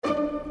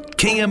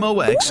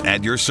KMOX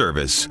at your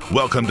service.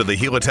 Welcome to the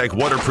Helitech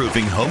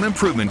Waterproofing Home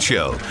Improvement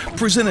Show,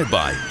 presented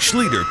by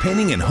Schleter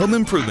Painting and Home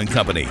Improvement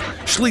Company.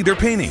 Schleter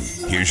Painting.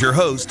 Here's your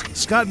host,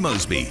 Scott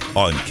Mosby,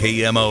 on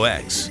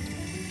KMOX.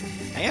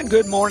 And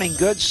good morning,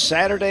 good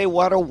Saturday.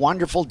 What a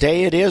wonderful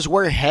day it is.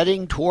 We're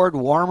heading toward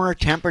warmer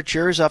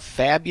temperatures, a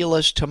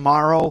fabulous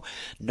tomorrow.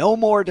 No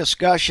more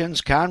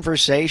discussions,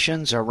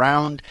 conversations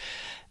around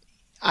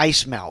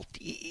ice melt.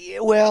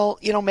 Well,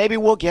 maybe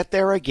we'll get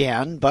there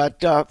again,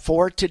 but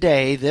for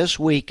today, this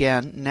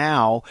weekend,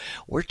 now,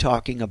 we're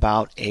talking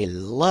about a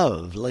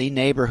lovely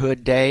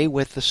neighborhood day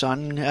with the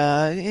sun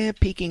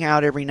peeking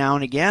out every now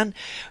and again.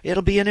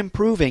 It'll be an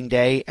improving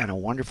day and a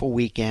wonderful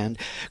weekend.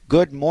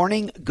 Good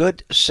morning,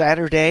 good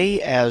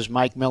Saturday. As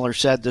Mike Miller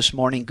said this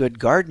morning, good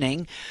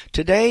gardening.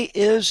 Today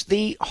is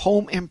the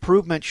Home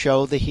Improvement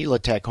Show, the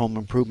Helitech Home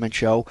Improvement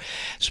Show,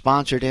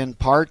 sponsored in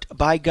part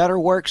by Gutter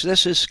Works.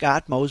 This is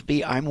Scott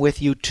Mosby. I'm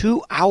with you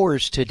 2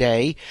 hours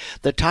today.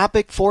 The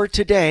topic for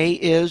today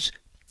is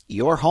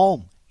your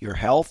home, your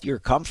health, your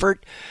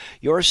comfort,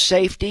 your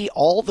safety,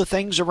 all the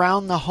things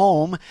around the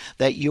home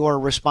that you are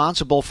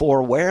responsible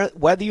for,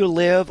 whether you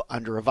live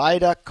under a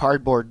viaduct,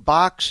 cardboard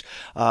box,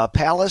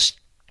 palace,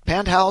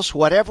 penthouse,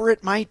 whatever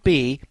it might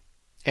be.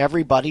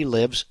 Everybody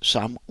lives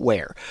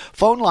somewhere.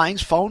 Phone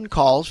lines, phone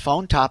calls,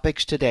 phone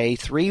topics today,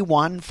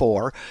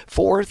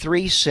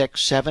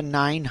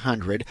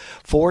 314-436-7900,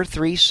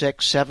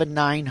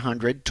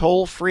 436-7900,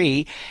 toll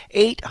free,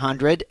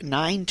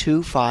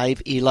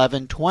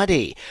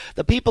 800-925-1120.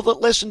 The people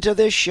that listen to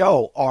this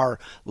show are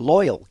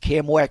loyal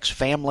KMOX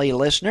family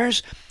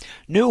listeners,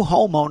 new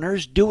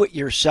homeowners,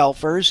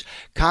 do-it-yourselfers,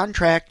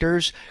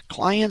 contractors,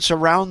 clients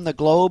around the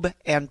globe,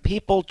 and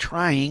people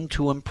trying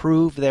to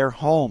improve their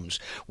homes.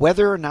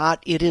 Whether or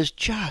not it is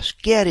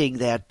just getting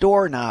that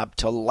doorknob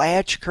to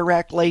latch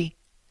correctly,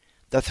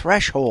 the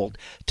threshold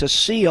to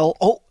seal.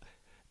 Oh,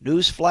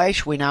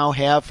 newsflash, we now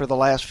have for the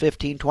last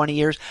 15, 20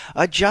 years,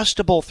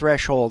 adjustable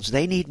thresholds.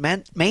 They need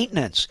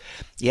maintenance.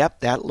 Yep,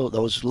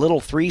 those little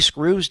 3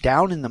 screws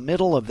down in the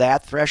middle of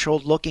that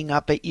threshold looking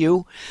up at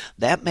you,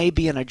 that may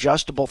be an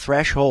adjustable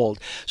threshold.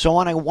 So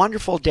on a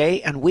wonderful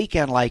day and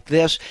weekend like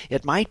this,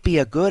 it might be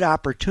a good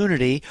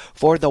opportunity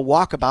for the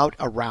walkabout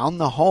around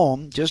the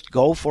home. Just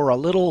go for a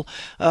little,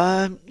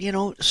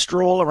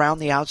 stroll around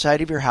the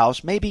outside of your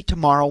house. Maybe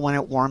tomorrow when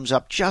it warms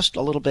up just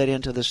a little bit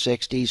into the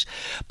 60s,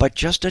 but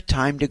just a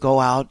time to go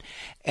out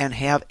and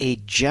have a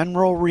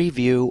general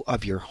review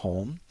of your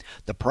home,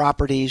 the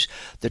properties,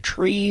 the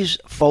trees,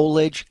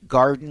 foliage,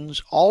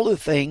 gardens, all the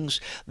things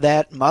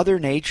that Mother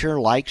Nature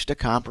likes to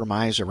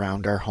compromise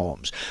around our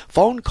homes.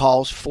 Phone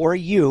calls for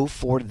you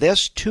for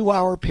this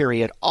 2-hour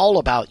period, all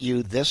about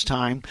you this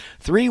time,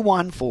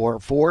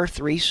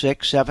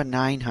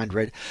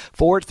 314-436-7900,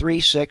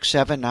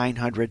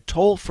 436-7900,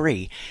 toll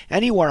free,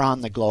 anywhere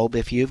on the globe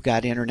if you've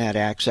got internet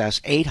access,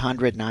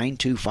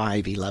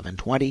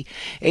 800-925-1120,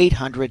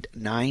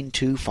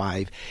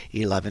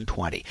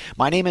 800-925-1120.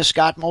 My name is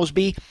Scott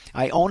Mosby.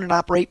 I own and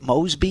operate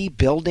Mosby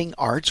Building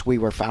Arts. We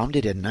were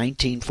founded in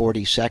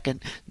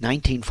 1947,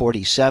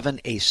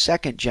 a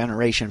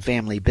second-generation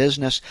family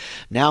business,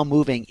 now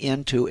moving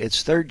into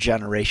its third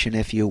generation,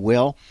 if you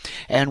will.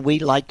 And we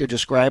like to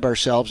describe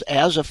ourselves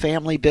as a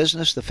family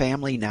business. The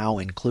family now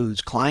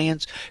includes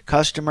clients,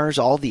 customers,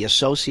 all the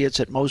associates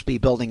at Mosby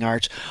Building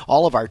Arts,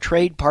 all of our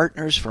trade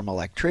partners from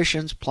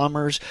electricians,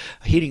 plumbers,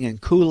 heating and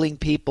cooling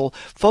people,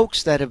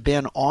 folks that have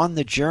been on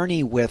the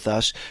journey with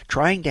us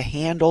trying to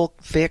handle,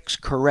 fix,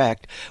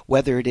 correct,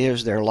 whether it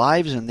is their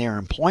lives and their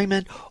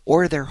employment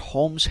or their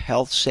home's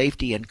health,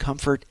 safety, and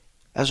comfort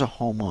as a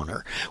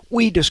homeowner.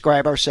 We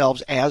describe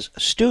ourselves as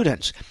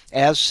students.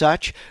 As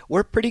such,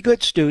 we're pretty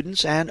good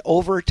students, and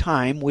over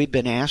time we've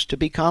been asked to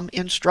become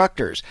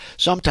instructors,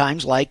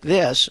 sometimes like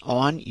this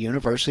on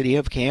University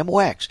of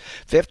KMOX.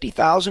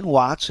 50,000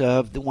 watts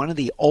of one of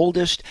the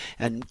oldest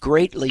and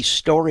greatly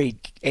storied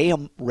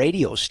AM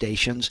radio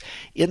stations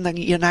in the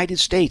United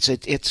States.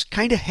 It's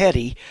kind of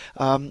heady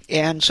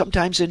and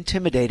sometimes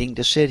intimidating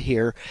to sit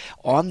here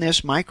on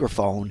this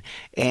microphone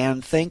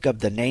and think of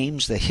the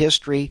names, the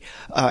history,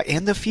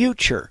 and the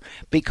future,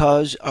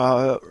 because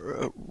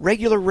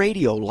regular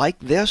radio like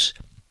this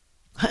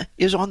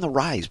is on the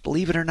rise,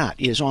 believe it or not,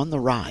 is on the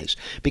rise,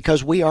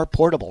 because we are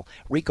portable.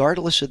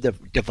 Regardless of the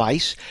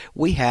device,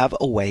 we have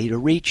a way to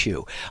reach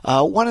you.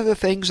 One of the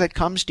things that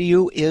comes to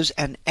you is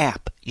an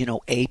app,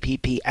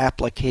 APP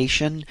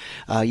application.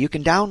 You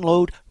can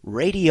download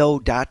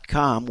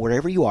radio.com,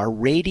 wherever you are,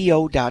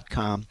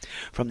 radio.com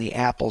from the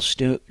Apple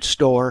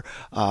store,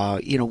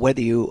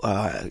 whether you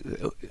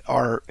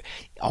are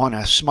on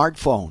a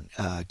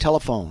smartphone,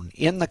 telephone,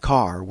 in the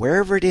car,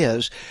 wherever it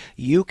is,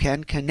 you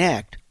can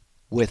connect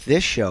with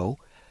this show,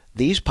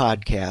 these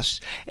podcasts,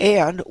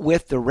 and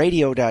with the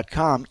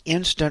radio.com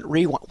instant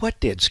rewind.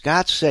 What did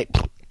Scott say?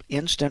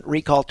 Instant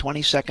recall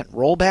 20-second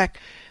rollback?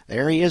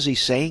 There he is.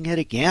 He's saying it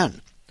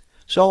again.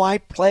 So I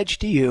pledge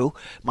to you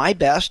my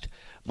best,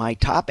 my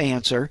top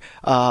answer.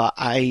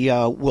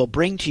 I will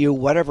bring to you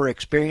whatever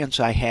experience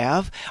I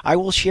have. I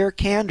will share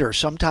candor,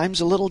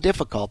 sometimes a little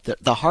difficult.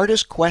 The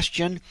hardest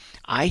question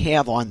I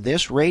have on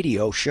this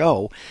radio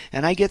show,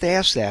 and I get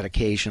asked that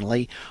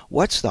occasionally,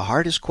 what's the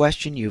hardest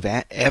question you've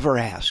ever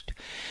asked?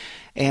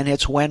 And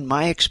it's when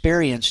my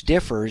experience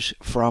differs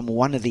from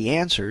one of the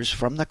answers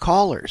from the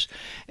callers.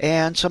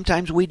 And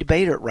sometimes we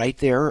debate it right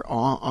there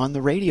on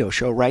the radio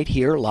show, right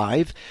here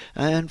live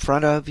in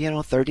front of,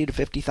 30 to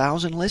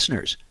 50,000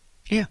 listeners.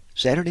 Yeah,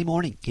 Saturday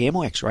morning,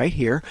 KMOX right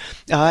here.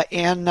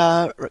 And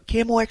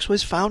KMOX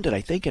was founded,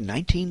 I think, in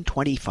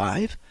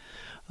 1925.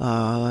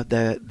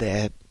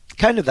 The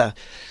kind of the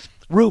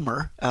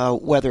rumor,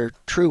 whether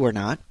true or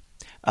not,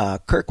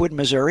 Kirkwood,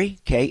 Missouri,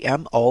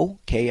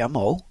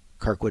 KMO,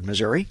 Kirkwood,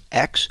 Missouri,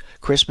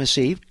 Christmas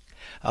Eve,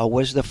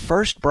 was the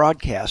first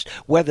broadcast.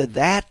 Whether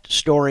that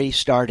story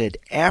started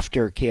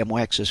after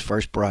KMOX's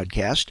first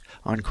broadcast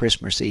on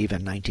Christmas Eve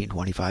in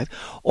 1925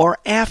 or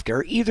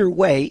after, either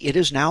way, it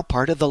is now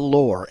part of the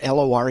lore,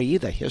 L-O-R-E,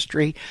 the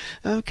history,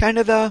 kind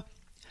of the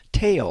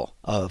tale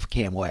of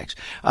KMOX.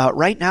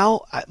 Right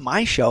now,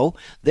 my show,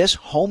 this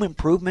home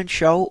improvement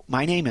show,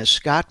 my name is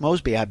Scott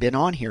Mosby. I've been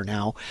on here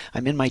now.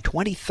 I'm in my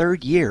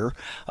 23rd year.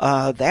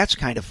 That's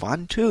kind of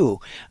fun, too,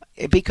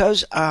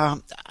 because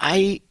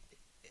I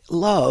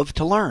love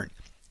to learn.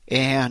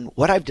 And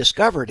what I've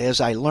discovered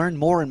as I learn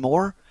more and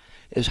more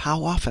is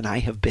how often I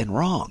have been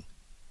wrong.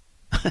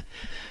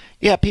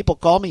 Yeah, people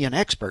call me an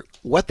expert.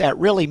 What that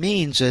really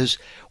means is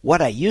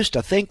what I used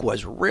to think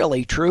was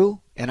really true,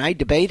 and I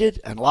debated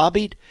and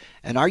lobbied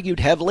and argued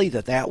heavily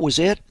that was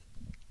it.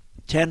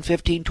 10,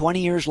 15,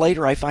 20 years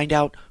later, I find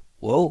out,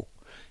 whoa,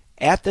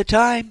 at the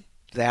time,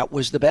 that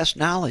was the best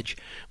knowledge.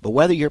 But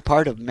whether you're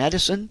part of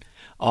medicine,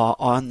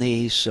 on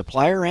the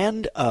supplier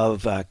end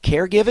of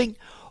caregiving,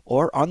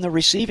 or on the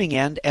receiving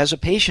end as a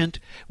patient,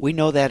 we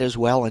know that as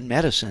well in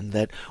medicine,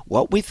 that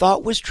what we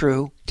thought was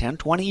true 10,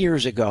 20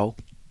 years ago,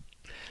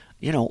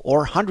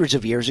 or hundreds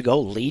of years ago,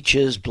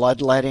 leeches,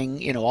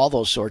 bloodletting, all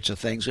those sorts of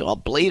things. I'll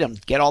bleed them,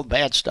 get all the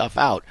bad stuff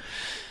out.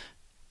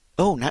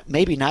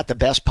 Maybe not the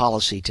best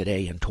policy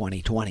today in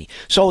 2020.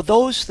 So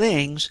those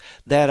things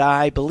that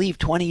I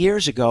believed 20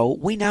 years ago,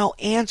 we now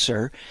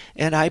answer,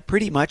 and I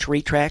pretty much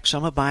retract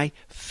some of my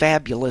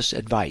fabulous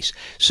advice.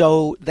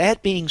 So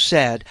that being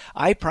said,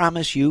 I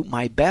promise you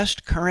my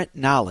best current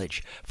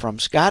knowledge from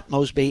Scott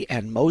Mosby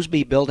and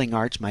Mosby Building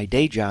Arts, my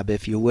day job,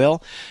 if you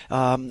will.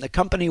 The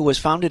company was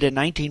founded in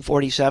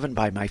 1947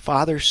 by my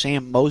father,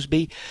 Sam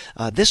Mosby.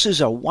 This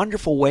is a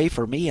wonderful way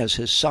for me as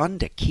his son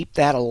to keep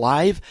that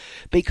alive,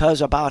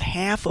 because about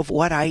half of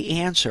what I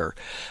answer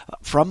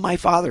from my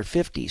father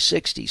 50,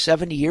 60,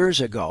 70 years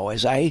ago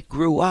as I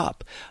grew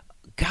up,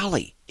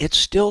 golly, it's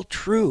still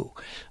true,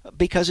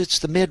 because it's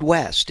the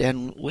Midwest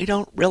and we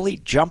don't really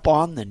jump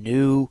on the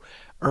new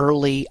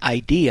early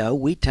idea.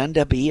 We tend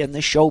to be in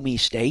the show me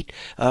state.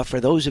 For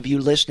those of you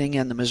listening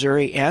in the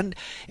Missouri and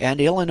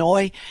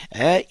Illinois,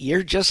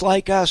 you're just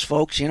like us,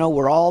 folks.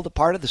 We're all the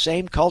part of the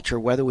same culture,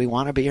 whether we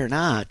want to be or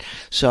not.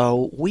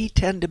 So we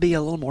tend to be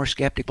a little more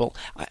skeptical.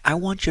 I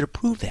want you to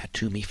prove that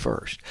to me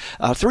first.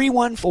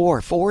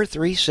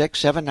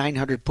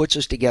 314-436-7900 puts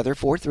us together,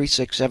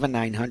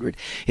 436-7900.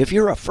 If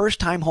you're a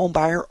first-time home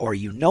buyer or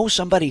you know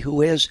somebody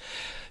who is,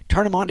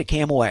 turn them on to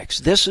KMOX.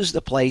 This is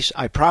the place.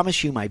 I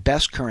promise you my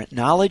best current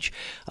knowledge,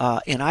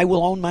 and I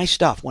will own my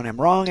stuff. When I'm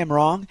wrong, I'm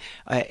wrong,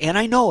 and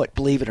I know it,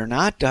 believe it or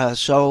not. I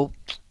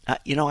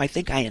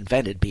think I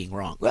invented being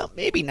wrong. Well,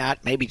 maybe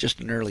not. Maybe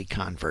just an early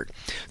convert.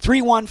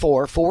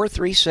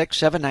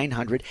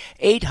 314-436-7900,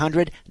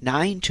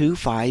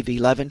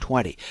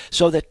 800-925-1120.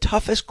 So the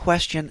toughest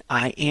question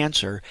I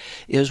answer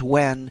is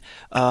when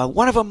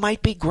one of them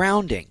might be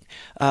grounding.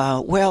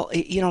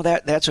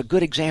 That's a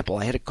good example.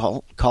 I had a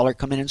caller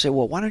come in and say,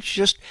 well, why don't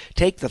you just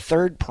take the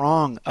third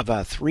prong of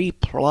a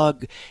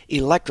 3-plug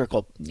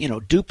electrical,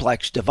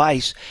 duplex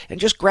device and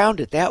just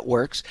ground it. That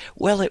works.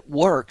 Well, it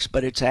works,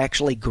 but it's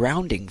actually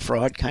grounding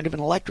fraud, kind of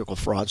an electrical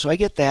fraud. So I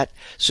get that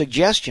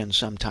suggestion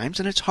sometimes,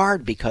 and it's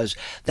hard because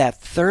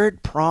that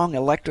third prong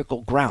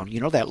electrical ground,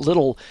 that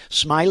little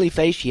smiley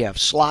face, you have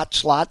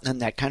slot, and then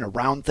that kind of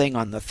round thing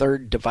on the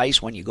third device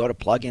when you go to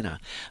plug in a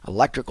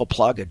electrical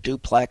plug, a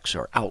duplex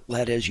or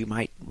outlet as you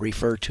might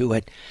refer to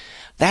it.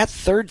 That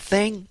third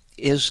thing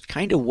is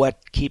kind of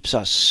what keeps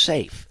us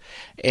safe.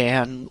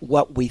 And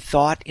what we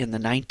thought in the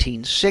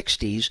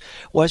 1960s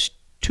was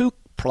 2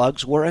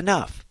 plugs were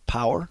enough.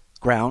 Power,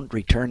 ground,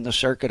 return the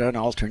circuit on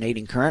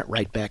alternating current,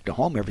 right back to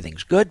home,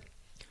 everything's good.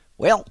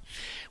 Well,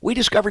 we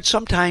discovered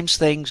sometimes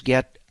things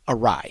get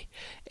awry,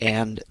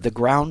 and the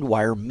ground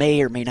wire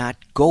may or may not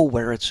go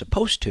where it's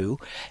supposed to,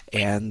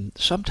 and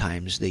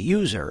sometimes the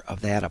user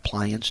of that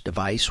appliance,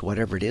 device,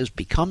 whatever it is,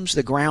 becomes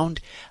the ground.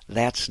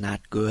 That's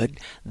not good.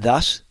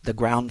 Thus, the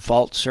ground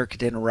fault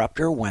circuit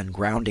interrupter, when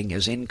grounding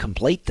is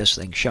incomplete, this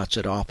thing shuts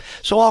it off.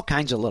 So all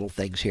kinds of little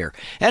things here.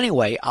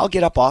 Anyway, I'll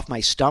get up off my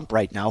stump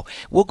right now.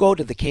 We'll go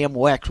to the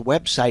KMOX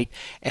website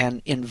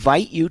and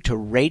invite you to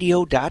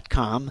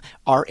radio.com,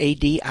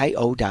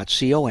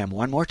 radio.com.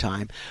 One more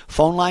time.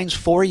 Phone lines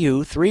for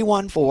you,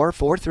 314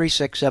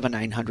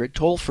 844-436-7900,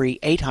 toll free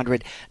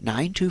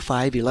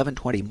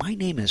 800-925-1120. My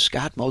name is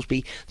Scott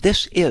Mosby.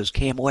 This is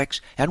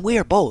KMOX, and we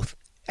are both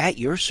at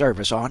your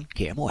service on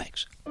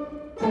KMOX.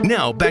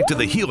 Now back to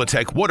the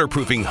Helitech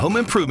Waterproofing Home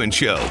Improvement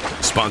Show,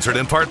 sponsored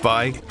in part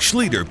by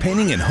Schleter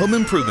Painting and Home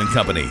Improvement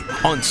Company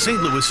on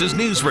St. Louis's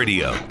News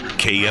Radio,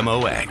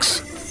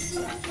 KMOX.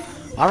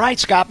 All right,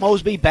 Scott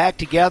Mosby back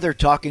together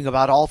talking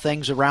about all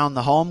things around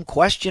the home.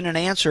 Question and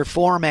answer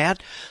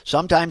format.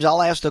 Sometimes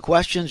I'll ask the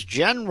questions.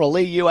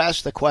 Generally, you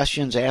ask the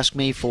questions, ask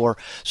me for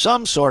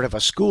some sort of a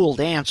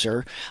schooled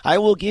answer. I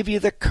will give you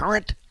the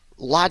current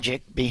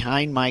logic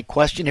behind my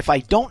question. If I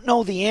don't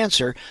know the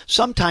answer,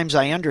 sometimes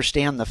I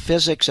understand the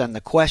physics and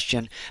the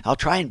question. I'll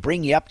try and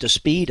bring you up to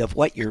speed of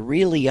what you're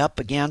really up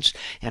against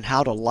and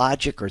how to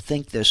logic or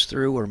think this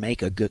through or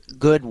make a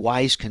good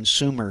wise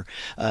consumer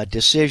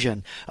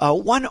decision.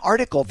 One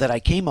article that I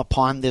came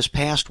upon this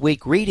past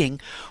week reading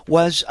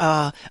was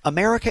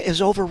America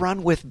is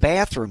overrun with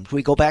bathrooms.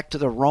 We go back to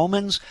the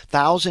Romans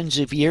thousands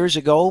of years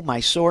ago. My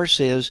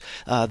source is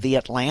The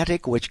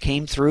Atlantic, which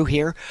came through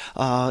here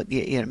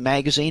in a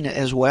magazine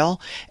as well,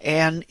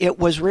 and it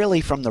was really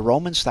from the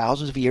Romans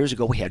thousands of years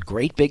ago. We had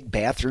great big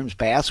bathrooms.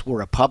 Baths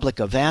were a public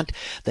event.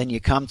 Then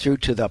you come through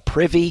to the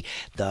privy,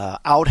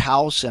 the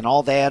outhouse, and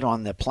all that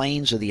on the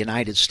plains of the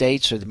United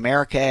States or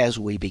America as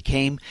we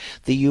became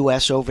the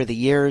U.S. over the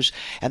years.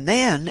 And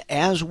then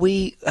as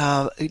we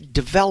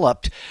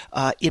developed,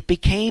 it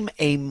became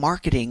a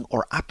marketing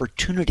or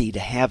opportunity to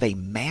have a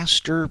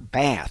master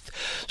bath.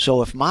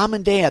 So if mom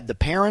and dad, the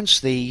parents,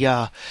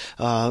 the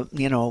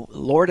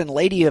Lord and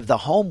Lady of the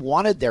home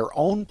wanted their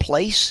own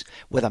place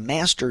with a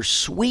master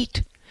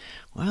suite,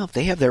 well, if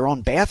they have their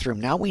own bathroom,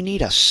 now we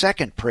need a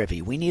second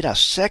privy. We need a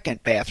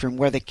second bathroom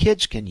where the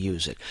kids can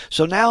use it.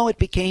 So now it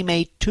became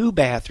a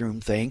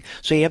two-bathroom thing.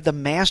 So you have the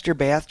master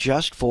bath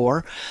just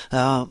for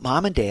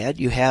mom and dad.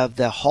 You have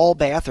the hall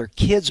bath or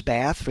kids'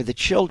 bath for the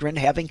children,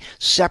 having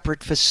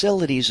separate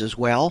facilities as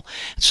well.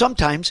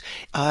 Sometimes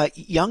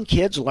young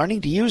kids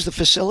learning to use the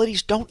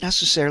facilities don't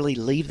necessarily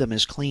leave them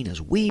as clean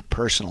as we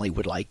personally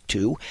would like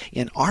to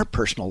in our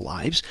personal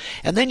lives.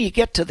 And then you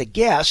get to the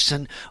guests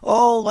and,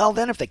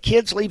 then if the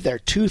kids leave their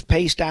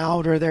toothpaste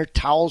out or their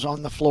towels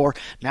on the floor,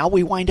 now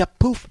we wind up,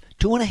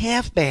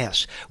 2.5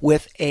 baths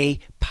with a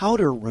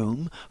powder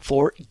room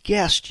for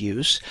guest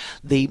use,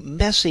 the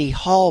messy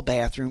hall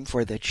bathroom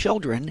for the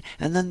children,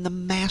 and then the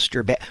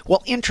master bath.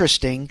 Well,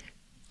 interesting,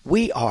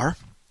 we are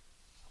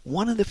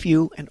one of the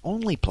few and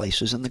only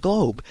places in the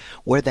globe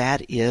where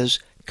that is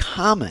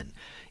common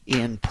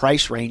in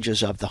price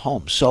ranges of the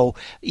home. So,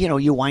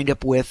 you wind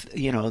up with,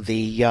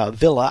 the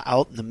villa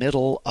out in the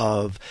middle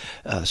of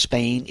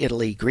Spain,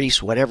 Italy, Greece,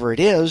 whatever it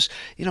is,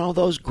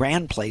 those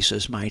grand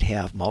places might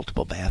have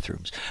multiple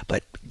bathrooms.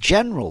 But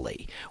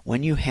generally,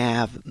 when you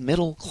have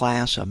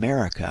middle-class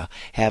America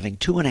having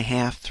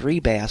 2.5, 3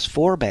 baths,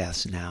 4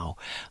 baths now,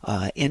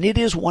 and it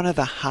is one of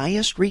the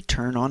highest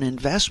return on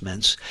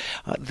investments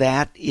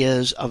that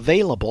is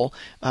available.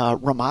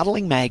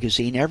 Remodeling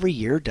Magazine every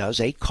year does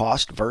a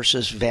cost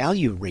versus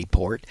value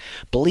report.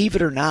 Believe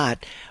it or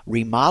not,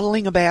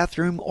 remodeling a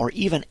bathroom or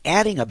even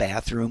adding a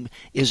bathroom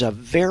is a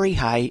very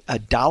high, a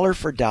dollar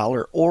for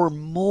dollar or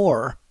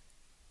more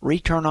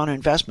return on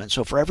investment.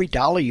 So for every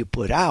dollar you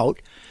put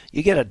out,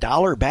 you get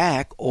 $1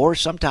 back, or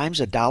sometimes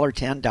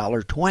 $1.10,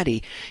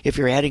 $1.20 if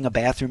you're adding a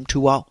bathroom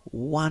to a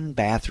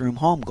one-bathroom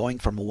home. Going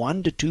from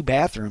 1 to 2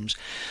 bathrooms,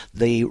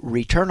 the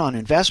return on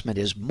investment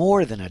is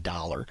more than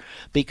 $1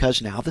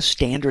 because now the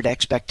standard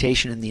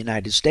expectation in the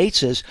United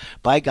States is,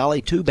 by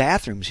golly, 2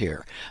 bathrooms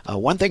here.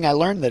 One thing I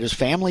learned that as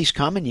families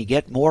come and you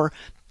get more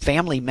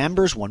family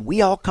members, when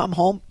we all come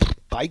home,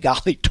 by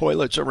golly,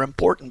 toilets are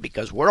important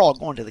because we're all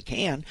going to the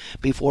can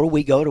before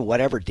we go to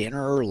whatever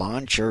dinner or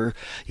lunch or,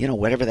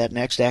 whatever that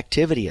next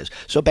activity is.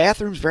 So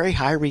bathrooms, very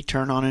high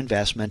return on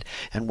investment,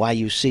 and why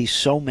you see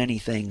so many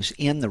things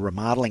in the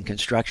remodeling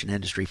construction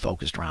industry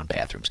focused around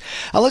bathrooms.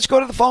 Let's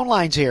go to the phone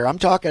lines here. I'm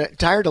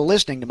tired of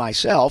listening to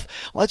myself.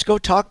 Let's go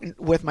talk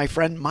with my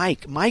friend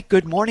Mike. Mike,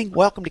 good morning.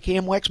 Welcome to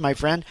KMOX, my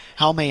friend.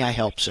 How may I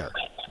help, sir?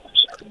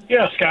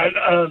 Yeah, Scott.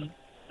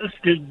 This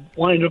could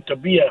wind up to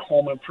be a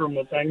home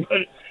improvement thing, but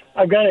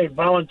I've got a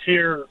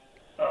volunteer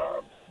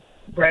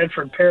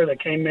Bradford pear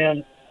that came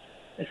in.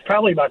 It's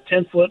probably about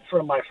 10 foot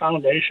from my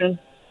foundation.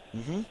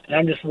 Mm-hmm. And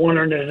I'm just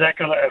wondering, is that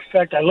going to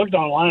affect? I looked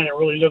online. It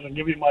really doesn't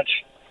give you much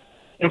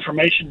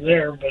information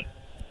there, but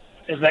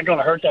is that going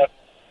to hurt that,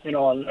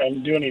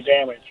 and do any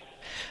damage?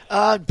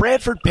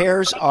 Bradford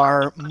pears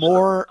are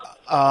more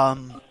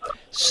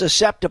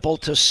susceptible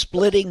to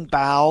splitting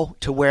bough,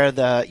 to where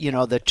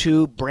the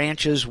two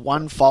branches,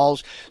 one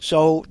falls.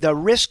 So the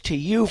risk to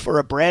you for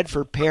a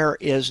Bradford pear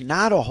is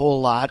not a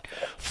whole lot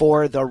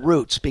for the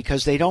roots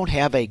because they don't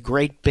have a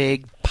great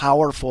big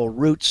powerful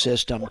root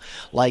system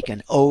like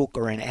an oak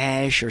or an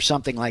ash or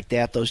something like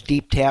that, those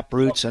deep tap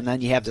roots, and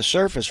then you have the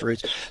surface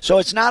roots. So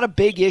it's not a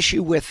big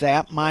issue with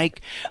that,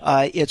 Mike.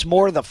 It's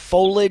more the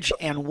foliage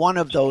and one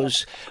of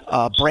those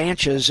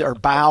branches or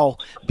bough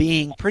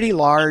being pretty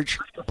large,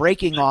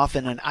 breaking off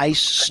in an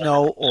ice,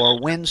 snow,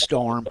 or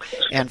windstorm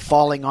and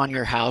falling on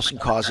your house and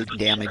causing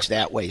damage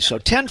that way. So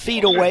 10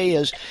 feet away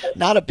is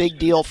not a big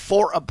deal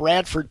for a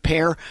Bradford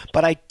pear,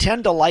 but I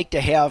tend to like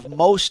to have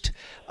most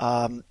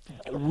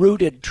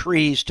rooted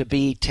trees to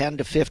be 10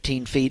 to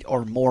 15 feet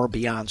or more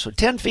beyond. So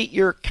 10 feet,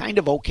 you're kind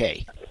of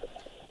okay.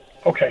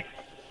 Okay.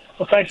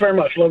 Well, thanks very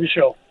much. Love your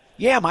show.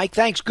 Yeah, Mike,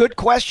 thanks. Good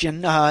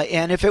question.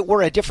 And if it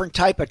were a different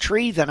type of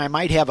tree, then I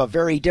might have a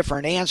very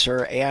different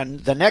answer. And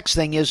the next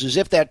thing is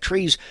if that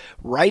tree's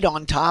right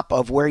on top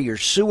of where your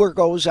sewer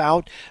goes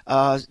out,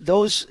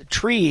 those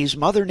trees,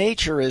 Mother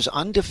Nature is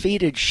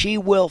undefeated. She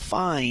will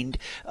find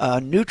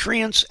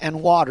nutrients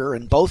and water,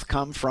 and both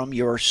come from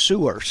your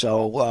sewer.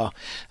 So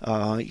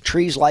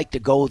trees like to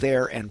go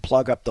there and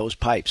plug up those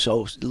pipes.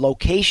 So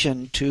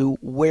location to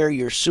where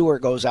your sewer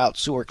goes out,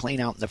 sewer clean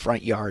out in the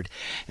front yard,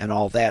 and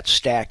all that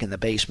stack in the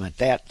basement.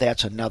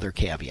 That's another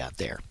caveat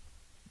there.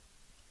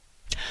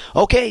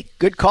 Okay,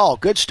 good call.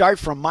 Good start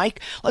from Mike.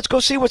 Let's go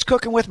see what's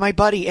cooking with my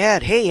buddy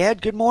Ed. Hey,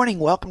 Ed, good morning.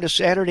 Welcome to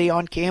Saturday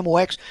on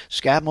KMOX.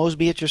 Scott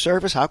Mosby at your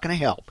service. How can I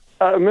help?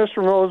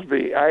 Mr.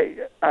 Mosby, I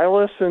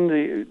listened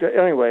to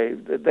anyway,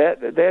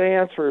 that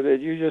answer that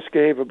you just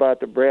gave about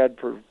the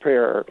Bradford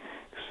pear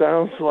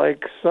sounds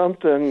like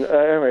something,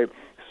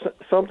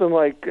 something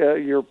like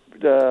your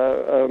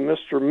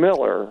Mr.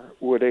 Miller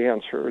would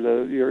answer,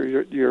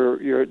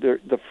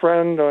 the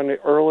friend on the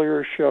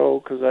earlier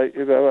show,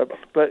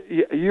 but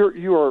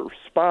you are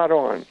spot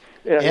on.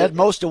 Ed,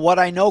 most of what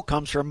I know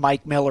comes from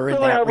Mike Miller in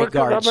that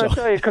regard. I'm going to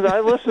tell you, because I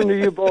listen to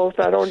you both.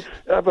 I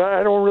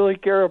don't really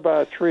care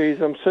about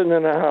trees. I'm sitting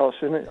in a house,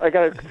 and I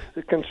got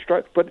to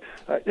construct. But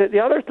the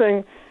other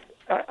thing,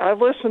 I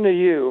listen to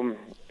you,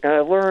 and I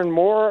learn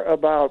more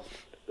about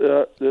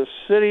the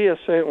city of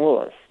St.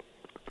 Louis,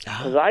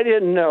 because I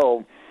didn't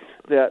know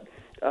that.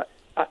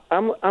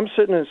 I'm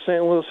sitting in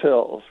St. Louis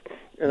Hills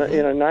in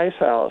a nice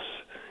house,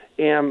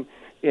 and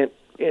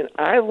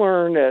I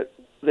learned that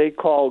they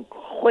called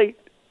Clay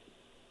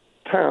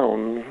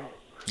Town,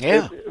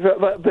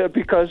 but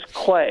because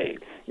clay.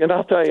 And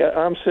I'll tell you,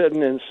 I'm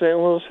sitting in St.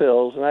 Louis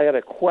Hills, and I got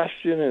a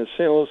question in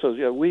St. Louis Hills.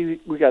 Yeah, we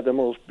got the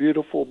most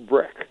beautiful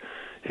brick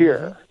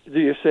here. Do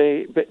you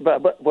say?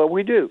 But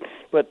we do.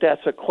 But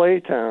that's a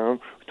clay town.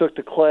 We took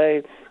the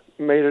clay,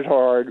 made it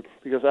hard,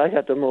 because I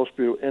got the most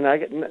beautiful. And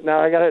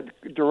now I got a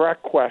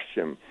direct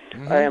question.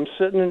 I am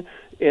sitting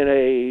in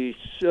a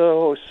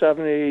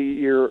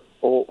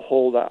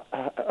 70-year-old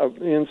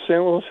in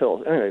St. Louis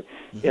Hills. Anyway,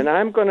 and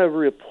I'm going to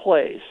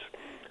replace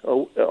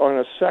on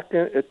a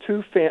second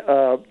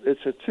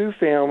it's a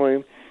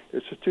two-family.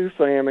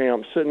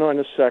 I'm sitting on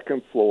the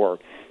second floor.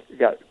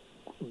 Got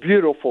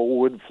beautiful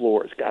wood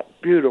floors. Got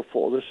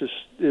beautiful. This is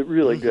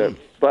really good.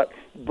 But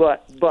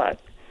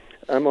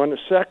I'm on the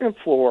second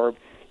floor.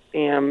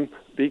 And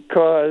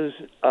because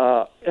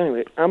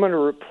anyway, I'm going to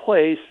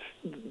replace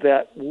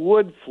that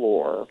wood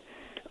floor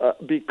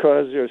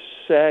because there's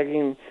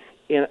sagging,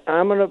 and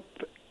I'm going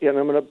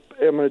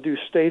to do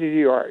state of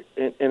the art,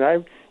 and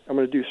I'm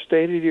going to do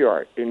state of the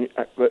art, and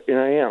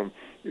I am.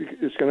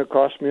 It's going to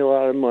cost me a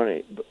lot of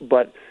money,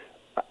 but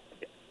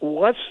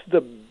what's the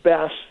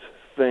best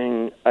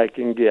thing I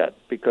can get?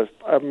 Because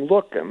I'm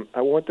looking,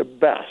 I want the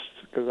best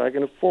because I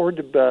can afford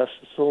the best.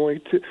 It's only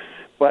two,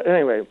 but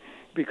anyway,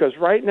 because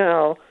right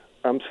now.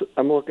 I'm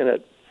looking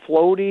at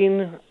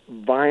floating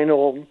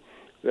vinyl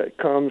that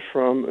comes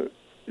from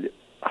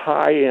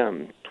high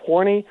end,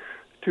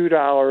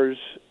 $22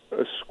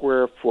 a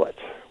square foot.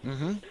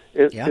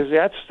 Is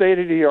that state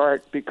of the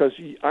art? Because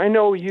I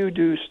know you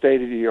do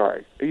state of the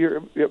art.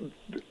 You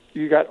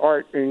got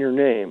art in your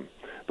name,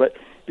 but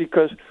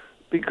because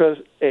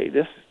hey,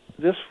 this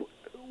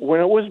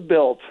when it was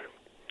built,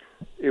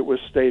 it was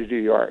state of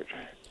the art,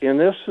 and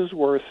this is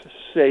worth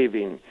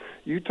saving.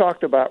 You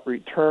talked about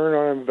return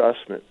on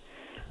investment.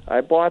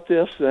 I bought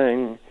this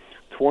thing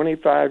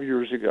 25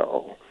 years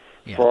ago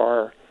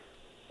for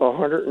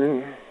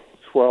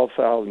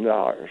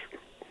 $112,000.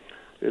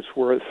 It's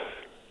worth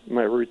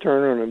my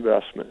return on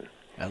investment.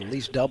 At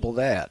least double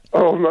that.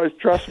 Oh, no,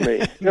 trust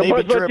me. Maybe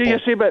but do you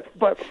see? But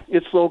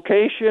it's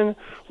location,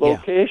 and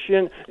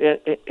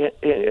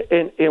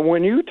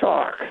when you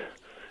talk,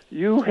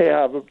 you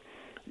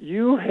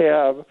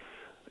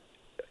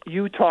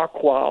talk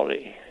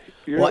quality.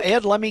 Well,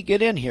 Ed, let me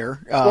get in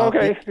here.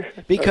 Okay.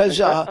 Because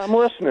I'm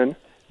listening.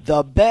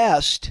 The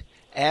best,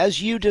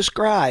 as you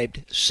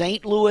described,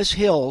 St. Louis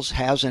Hills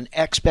has an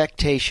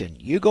expectation.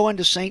 You go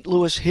into St.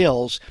 Louis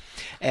Hills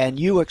and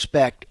you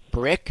expect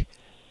brick,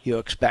 You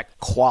expect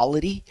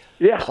quality,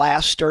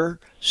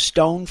 plaster,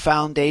 stone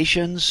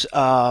foundations.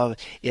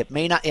 It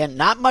may not, and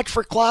not much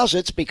for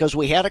closets because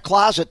we had a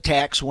closet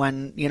tax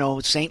when,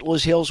 St.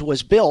 Louis Hills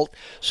was built.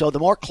 So the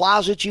more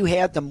closets you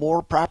had, the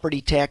more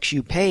property tax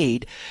you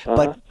paid.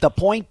 But the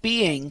point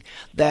being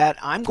that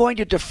I'm going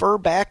to defer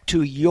back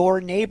to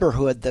your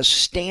neighborhood. The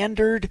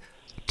standard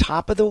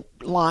top of the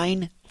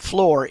line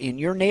floor in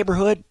your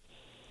neighborhood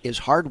is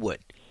hardwood.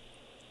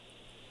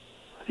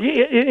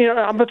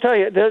 I'm going to tell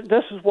you,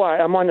 this is why.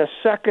 I'm on the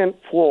second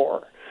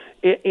floor.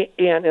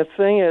 And the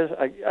thing is,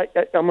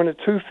 I'm in a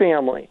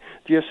two-family,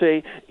 do you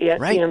see?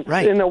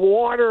 Right. In the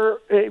water,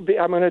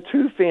 I'm in a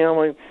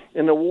two-family,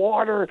 and the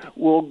water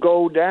will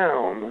go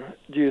down,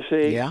 do you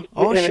see? Yeah,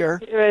 sure.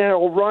 And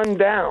it'll run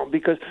down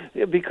because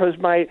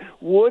my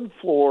wood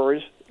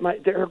floors,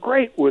 they're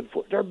great wood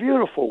floors. They're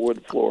beautiful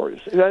wood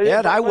floors.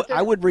 Ed, I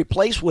would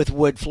replace with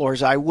wood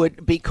floors. I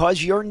would,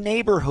 because your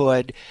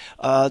neighborhood,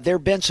 there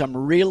have been some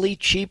really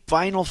cheap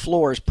vinyl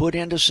floors put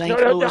into St.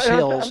 Louis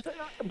Hills.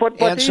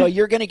 So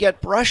you're going to get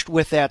brushed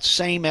with that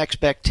same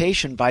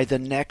expectation by the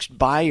next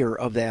buyer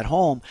of that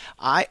home.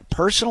 I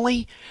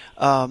personally,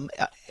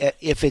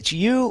 if it's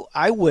you,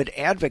 I would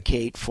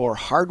advocate for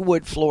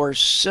hardwood floors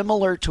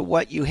similar to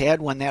what you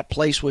had when that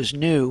place was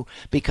new,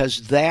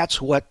 because that's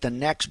what the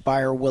next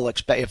buyer will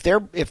expect.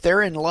 If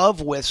they're in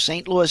love with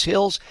St. Louis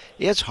Hills,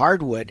 it's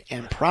hardwood,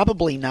 and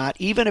probably not.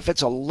 Even if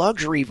it's a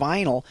luxury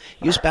vinyl,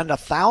 you spend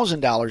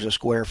 $1,000 a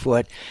square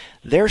foot,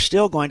 they're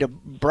still going to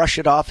brush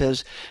it off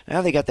as,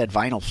 they got that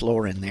vinyl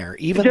floor in there,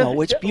 even though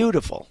it's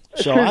beautiful.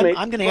 So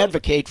I'm going to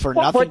advocate for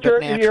nothing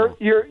but natural.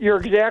 You're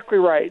exactly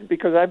right,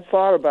 because I've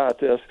thought about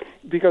this,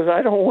 because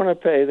I don't want to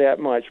pay that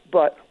much,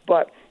 but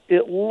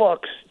it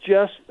looks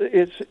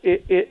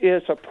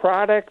it's a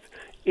product,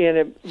 and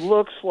it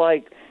looks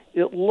like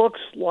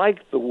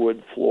the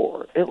wood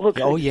floor. It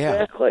looks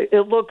exactly.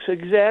 It looks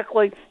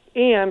exactly.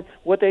 And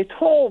what they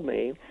told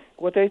me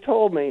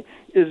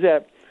is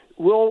that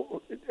I'm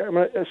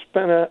going to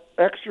spend an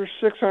extra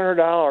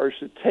 $600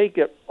 to take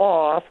it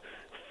off,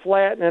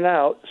 flatten it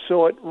out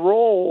so it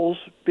rolls.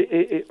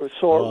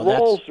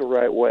 Rolls the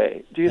right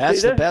way. Do you see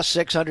that's the best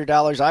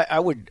 $600.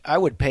 I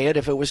would pay it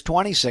if it was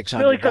 $2,600.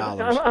 Really,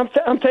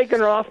 I'm taking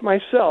it off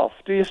myself.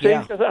 Do you see?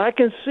 Yeah. Because I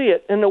can see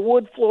it, and the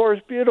wood floor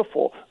is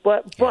beautiful.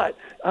 But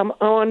I'm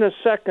on the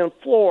second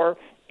floor,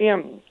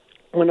 and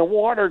when the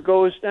water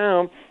goes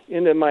down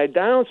into my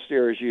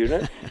downstairs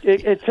unit,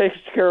 it takes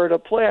care of the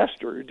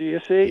plaster. Do you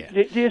see?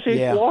 Yeah. Do you see?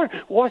 Yeah.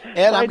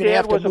 Ed, I'm going to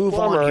have to move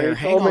on here.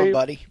 Hang on,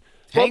 buddy.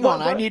 Hang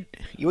on.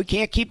 We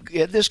can't keep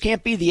this.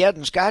 Can't be the Ed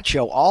and Scott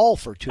show all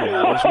for 2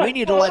 hours. We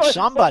need to let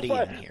somebody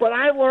in here. But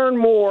I learned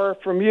more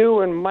from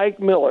you and Mike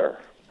Miller.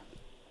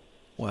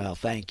 Well,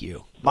 thank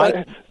you,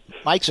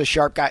 Mike's a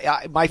sharp guy.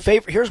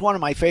 Here's one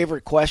of my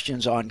favorite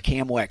questions on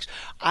CamWex.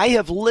 I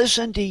have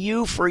listened to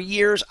you for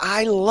years.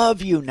 I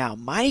love you now,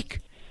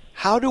 Mike.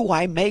 How do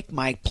I make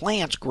my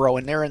plants grow?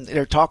 And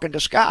they're talking to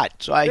Scott.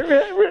 So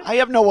I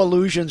have no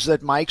illusions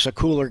that Mike's a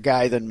cooler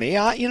guy than me.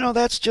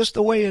 That's just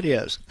the way it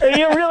is.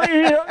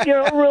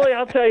 Really,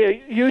 I'll tell you,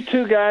 you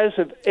two guys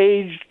have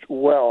aged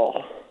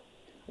well.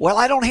 Well,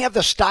 I don't have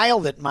the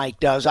style that Mike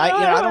does.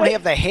 I don't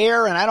have the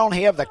hair, and I don't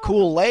have the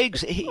cool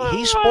legs.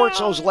 He sports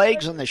those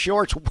legs and the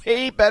shorts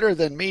way better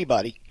than me,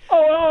 buddy.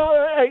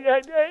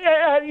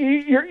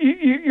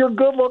 You're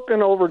good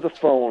looking over the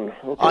phone.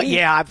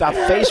 Okay? I've got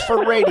face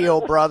for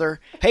radio, brother.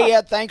 Hey,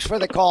 Ed, thanks for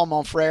the call,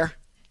 mon frere.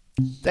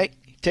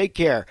 Take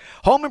care.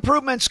 Home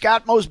Improvement,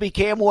 Scott Mosby,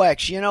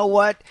 CamWex. You know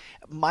what?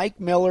 Mike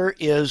Miller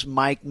is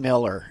Mike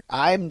Miller.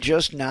 I'm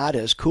just not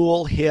as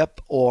cool,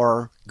 hip,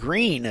 or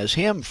green as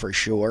him for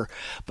sure.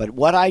 But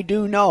what I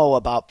do know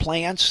about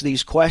plants,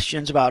 these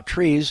questions about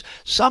trees,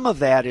 some of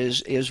that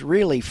is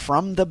really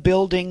from the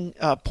building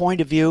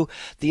point of view.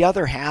 The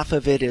other half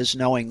of it is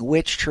knowing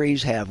which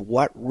trees have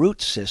what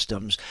root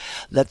systems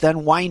that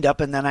then wind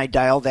up, and then I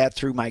dial that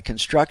through my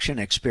construction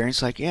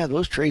experience. Like,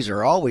 those trees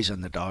are always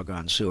in the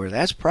doggone sewer.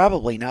 That's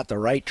probably not the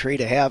right tree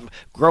to have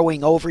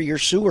growing over your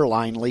sewer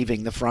line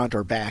leaving the front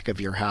or back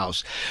of your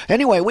house.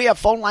 Anyway, we have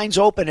phone lines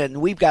open, and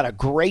we've got a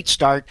great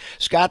start.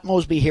 Scott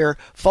Mosby here.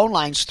 Phone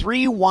lines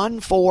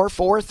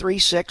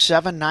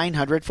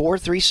 314-436-7900,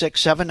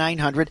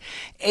 436-7900,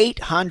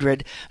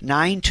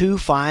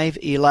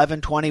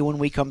 800-925-1120. When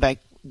we come back,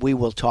 we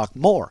will talk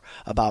more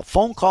about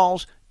phone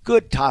calls,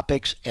 good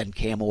topics, and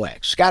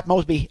CamWex. Scott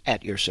Mosby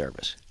at your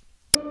service.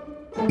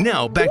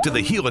 Now back to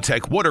the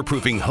Helitech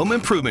Waterproofing Home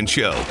Improvement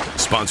Show,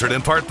 sponsored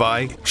in part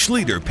by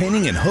Schleter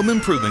Painting and Home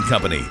Improvement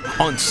Company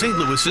on St.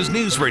 Louis's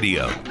News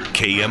Radio,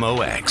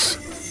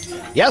 KMOX.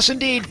 Yes,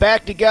 indeed,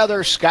 back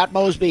together. Scott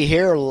Mosby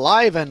here,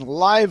 live and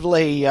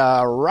lively,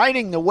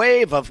 riding the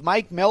wave of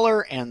Mike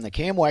Miller and the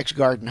CamWex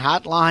Garden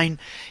Hotline.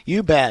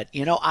 You bet.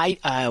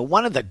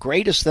 One of the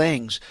greatest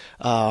things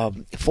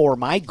for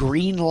my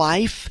green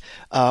life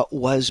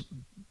was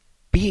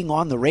being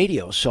on the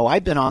radio. So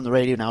I've been on the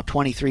radio now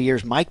 23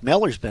 years. Mike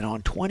Miller's been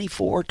on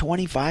 24,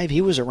 25.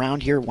 He was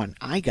around here when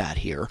I got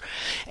here.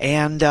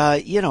 And,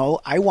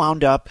 I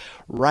wound up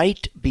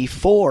right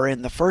before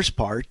in the first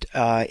part,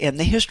 and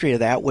the history of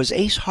that was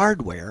Ace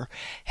Hardware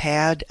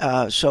had,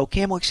 so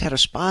KMOX had a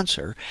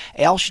sponsor.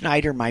 Al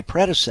Schneider, my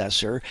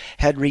predecessor,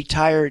 had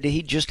retired.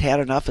 He just had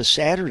enough of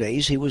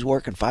Saturdays. He was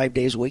working 5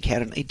 days a week.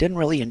 He didn't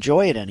really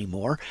enjoy it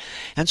anymore.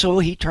 And so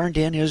he turned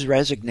in his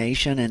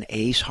resignation, and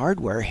Ace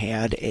Hardware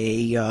had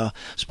a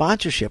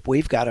sponsorship.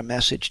 We've got a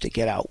message to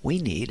get out.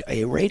 We need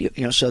a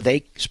radio, so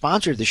they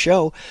sponsored the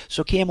show.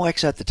 So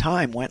KMOX at the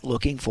time went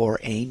looking for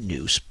a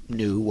new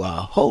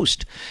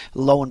host.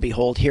 Lo and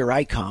behold, here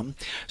I come.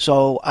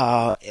 So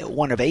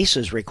one of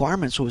Ace's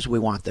requirements was we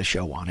want the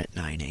show on at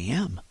 9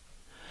 a.m.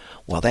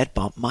 Well, that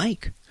bumped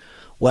Mike.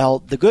 Well,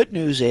 the good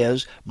news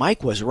is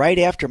Mike was right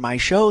after my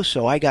show,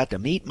 so I got to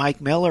meet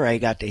Mike Miller. I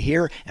got to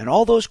hear, and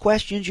all those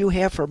questions you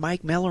have for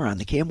Mike Miller on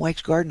the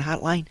KMOX Garden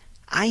Hotline,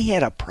 I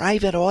had a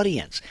private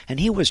audience, and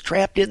he was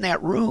trapped in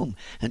that room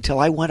until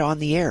I went on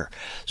the air.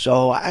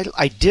 So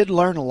I did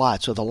learn a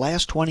lot. So the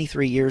last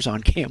 23 years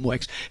on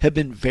KMOX have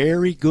been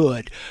very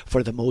good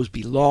for the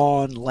Mosby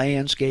lawn,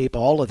 landscape,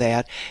 all of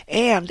that.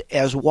 And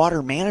as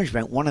water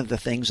management, one of the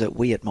things that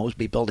we at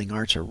Mosby Building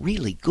Arts are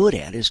really good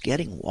at is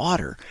getting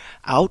water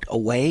out,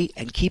 away,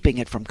 and keeping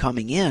it from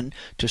coming in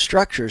to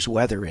structures,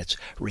 whether it's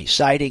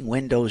residing,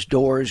 windows,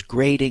 doors,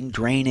 grading,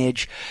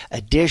 drainage,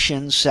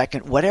 additions,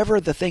 whatever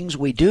the things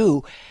we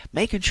do.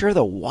 Making sure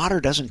the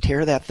water doesn't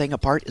tear that thing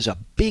apart is a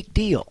big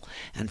deal.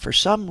 And for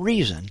some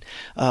reason,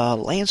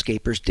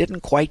 landscapers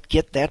didn't quite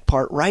get that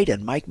part right,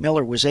 and Mike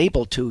Miller was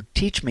able to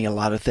teach me a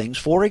lot of things.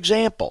 For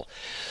example,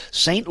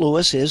 St.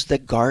 Louis is the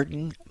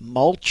garden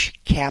mulch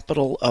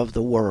capital of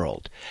the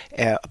world.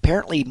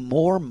 Apparently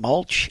more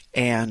mulch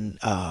and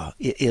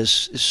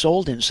is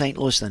sold in St.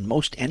 Louis than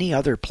most any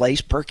other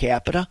place per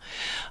capita.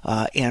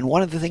 And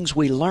one of the things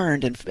we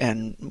learned,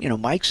 and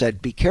Mike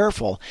said, be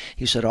careful.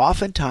 He said,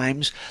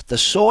 oftentimes the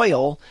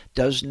soil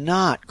does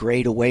not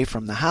grade away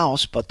from the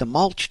house, but the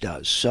mulch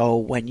does. So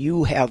when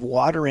you have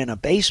water in a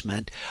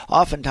basement,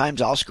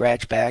 oftentimes I'll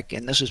scratch back,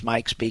 and this is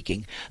Mike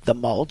speaking, the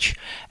mulch,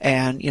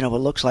 and it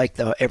looks like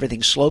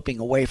everything's sloping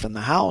away from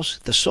the house.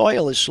 The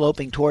soil is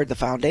sloping toward the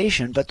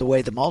foundation, but the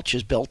way the mulch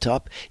is built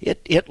up,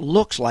 it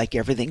looks like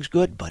everything's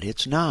good, but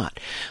it's not.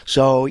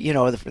 So,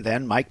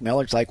 then Mike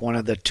Miller's like, one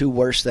of the two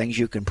worst things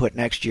you can put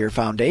next to your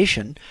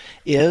foundation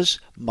is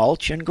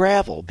mulch and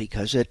gravel,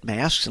 because it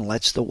masks and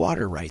lets the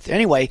water right there.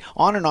 Anyway,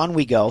 on and on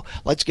we go.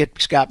 Let's get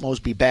Scott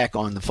Mosby back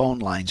on the phone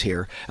lines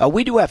here.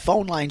 We do have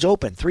phone lines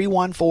open,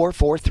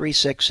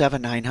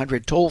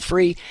 314-436-7900, toll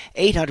free,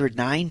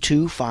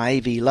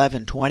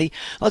 800-925-1120.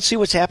 Let's see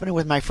what's happening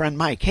with my friend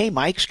Mike. Hey,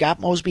 Mike, Scott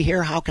Mosby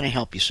here. How can I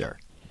help you, sir?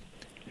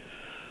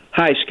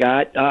 Hi,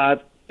 Scott. I've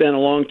been a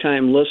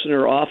long-time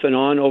listener off and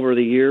on over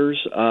the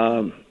years.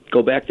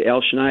 Go back to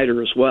Al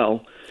Schneider as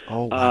well.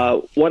 Oh,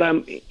 wow. What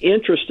I'm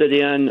interested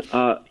in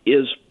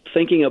is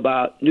thinking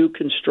about new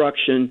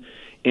construction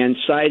and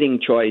siding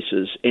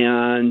choices.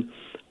 And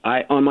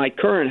on my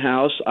current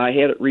house, I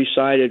had it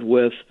resided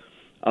with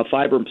a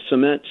fiber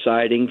cement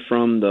siding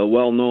from the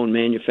well-known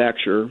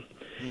manufacturer.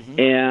 Mm-hmm.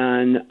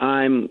 And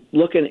I'm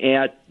looking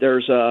at,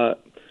 there's a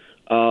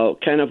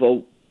kind of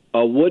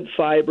a wood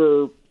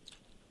fiber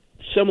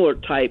similar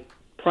type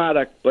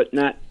product, but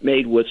not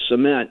made with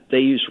cement. They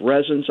use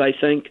resins, I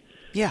think.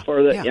 Yeah.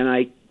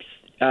 And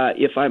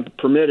if I'm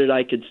permitted,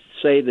 I could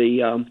say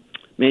the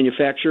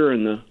manufacturer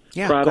and the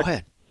product. Go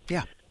ahead.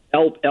 Yeah.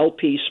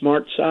 LP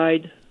Smart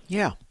Side.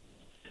 Yeah.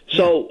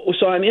 So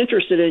I'm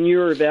interested in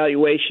your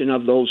evaluation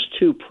of those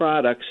two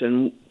products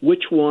and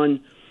which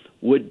one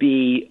would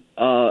be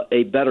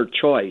a better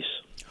choice.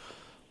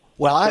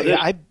 Well,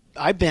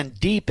 I've been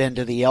deep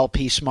into the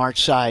LP Smart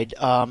Side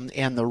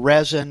and the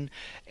resin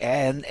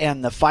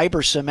and the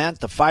fiber cement.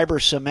 The fiber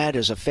cement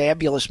is a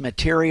fabulous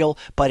material,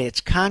 but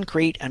it's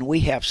concrete, and we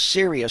have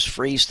serious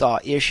freeze-thaw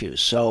issues.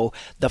 So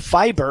the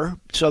fiber,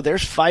 so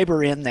there's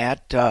fiber in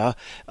that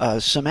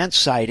cement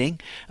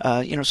siding.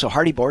 So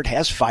Hardy Board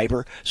has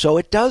fiber, so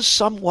it does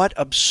somewhat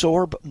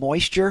absorb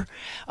moisture,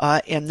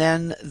 and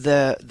then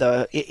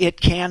it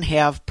can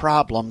have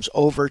problems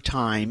over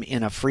time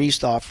in a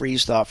freeze-thaw,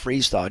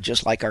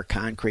 just like our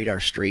concrete, our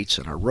streets,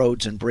 and our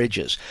roads and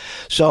bridges.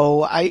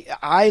 So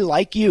I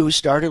like you,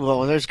 started,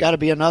 well, there's got to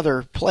be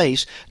another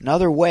place,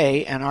 another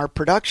way, and our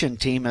production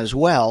team as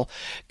well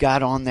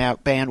got on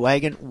that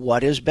bandwagon.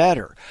 What is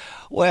better?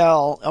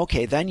 Well,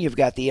 okay, then you've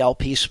got the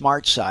LP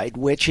Smart Side,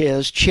 which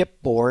is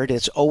chipboard.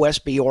 It's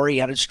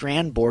OSB-oriented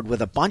strand board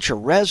with a bunch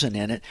of resin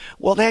in it.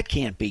 Well, that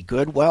can't be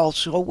good. Well,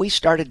 so we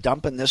started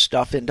dumping this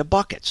stuff into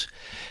buckets.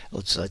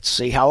 Let's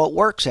see how it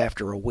works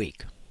after a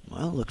week.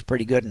 Well, it looks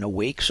pretty good in a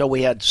week. So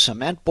we had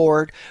cement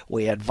board,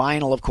 we had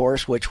vinyl, of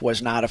course, which was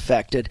not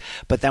affected,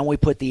 but then we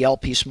put the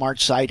LP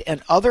Smart Side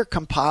and other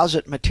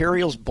composite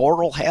materials.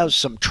 Boral has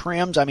some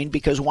trims. I mean,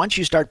 because once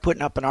you start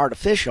putting up an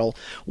artificial,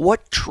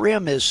 what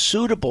trim is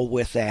suitable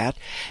with that?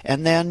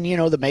 And then,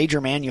 the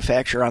major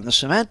manufacturer on the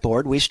cement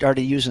board, we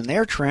started using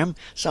their trim.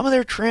 Some of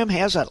their trim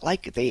has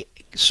they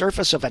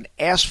surface of an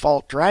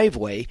asphalt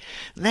driveway,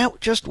 and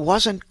that just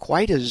wasn't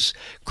quite as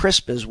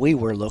crisp as we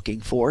were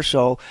looking for.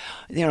 So,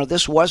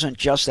 this wasn't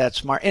just that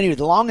smart. Anyway,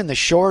 the long and the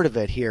short of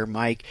it here,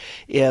 Mike,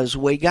 is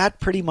we got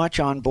pretty much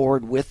on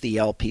board with the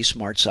LP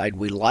Smart Side.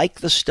 We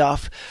like the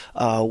stuff.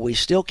 We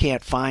still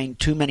can't find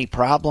too many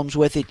problems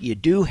with it. You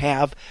do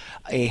have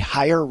a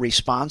higher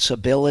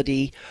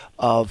responsibility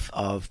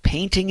of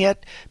painting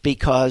it,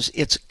 because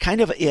it's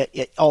kind of,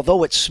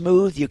 although it's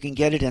smooth, you can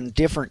get it in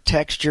different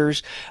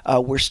textures.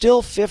 We're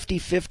still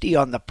 50-50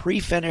 on the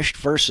pre-finished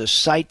versus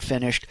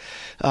site-finished,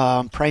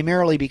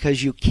 primarily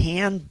because you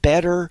can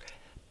better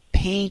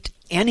paint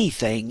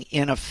anything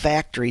in a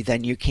factory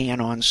than you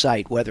can on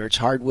site, whether it's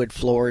hardwood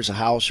floors, a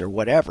house, or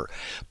whatever.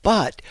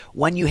 But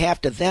when you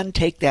have to then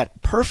take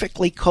that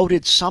perfectly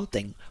coated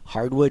something,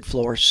 hardwood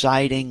floor,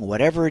 siding,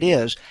 whatever it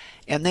is,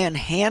 and then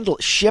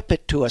ship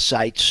it to a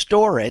site,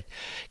 store it,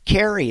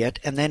 carry it,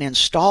 and then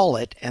install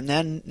it, and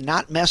then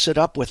not mess it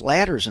up with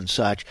ladders and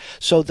such.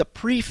 So the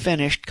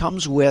pre-finished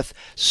comes with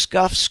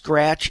scuff,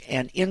 scratch,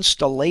 and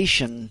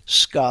installation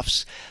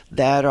scuffs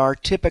that are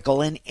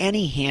typical in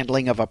any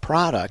handling of a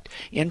product,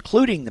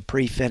 including the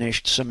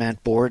pre-finished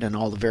cement board and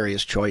all the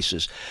various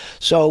choices.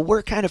 So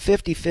we're kind of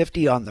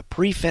 50-50 on the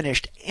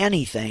pre-finished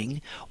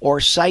anything or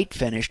site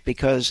finished,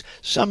 because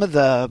some of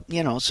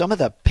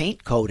the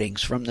paint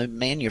coatings from the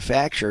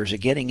manufacturers are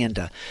getting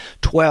into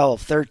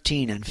 12,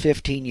 13, and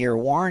 15-year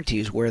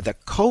warranties, where the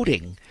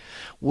coating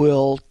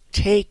will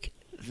take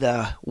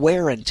the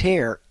wear and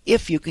tear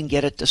if you can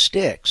get it to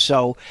stick.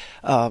 So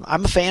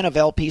I'm a fan of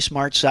LP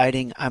Smart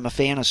Siding. I'm a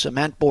fan of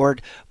cement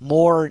board,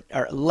 more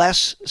or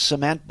less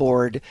cement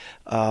board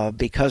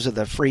because of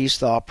the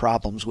freeze-thaw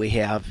problems we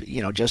have,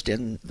 just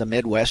in the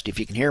Midwest. If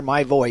you can hear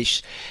my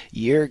voice,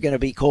 you're going to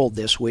be cold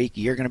this week.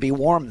 You're going to be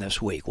warm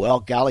this week. Well,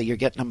 golly, you're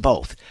getting them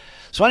both.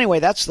 So anyway,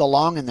 that's the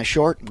long and the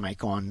short,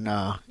 Mike, on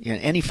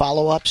any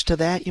follow-ups to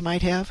that you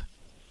might have?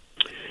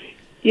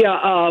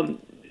 Yeah,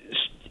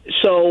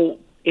 so,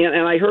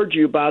 and I heard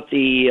you about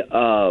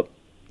the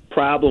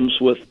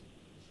problems with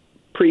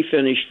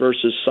pre-finished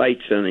versus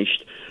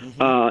site-finished.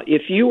 Mm-hmm.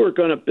 If you were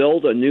going to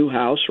build a new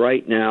house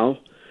right now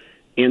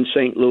in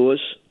St.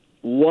 Louis,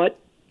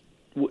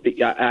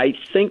 I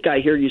think I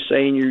hear you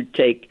saying you'd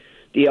take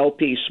the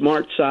LP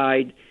Smart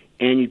Side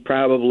and you'd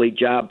probably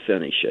job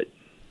finish it.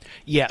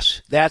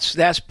 Yes,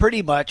 that's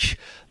pretty much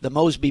the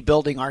Mosby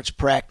Building Arts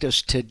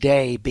practice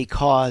today,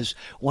 because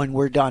when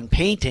we're done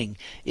painting,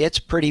 it's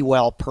pretty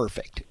well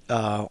perfect.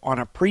 On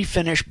a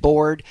pre-finished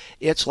board,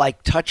 it's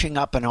like touching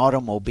up an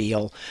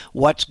automobile.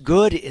 What's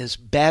good is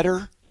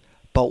better,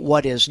 but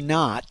what is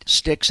not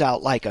sticks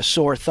out like a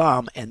sore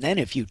thumb, and then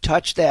if you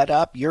touch that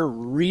up, you're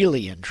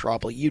really in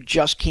trouble. You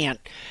just can't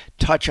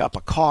touch up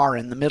a car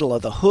in the middle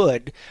of the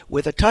hood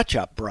with a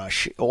touch-up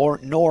brush,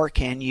 nor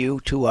can you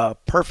to a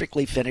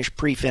perfectly finished,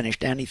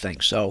 pre-finished anything.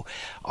 So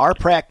our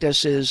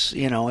practice is,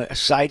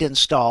 site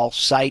install,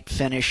 site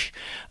finish,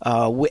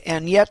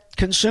 and yet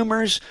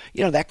consumers,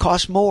 that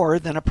costs more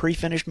than a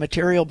pre-finished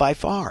material by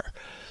far.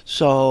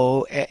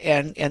 So,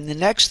 and the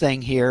next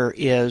thing here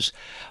is,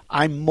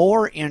 I'm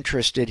more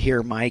interested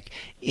here, Mike,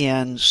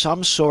 in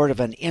some sort of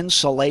an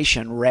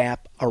insulation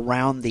wrap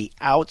around the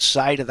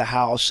outside of the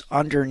house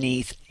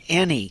underneath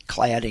any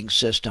cladding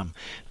system,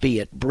 be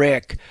it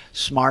brick,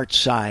 smart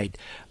side,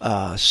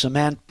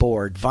 cement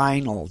board,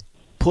 vinyl.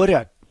 Put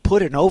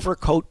an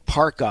overcoat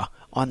parka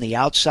on the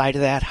outside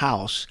of that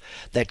house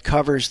that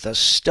covers the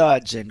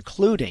studs,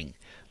 including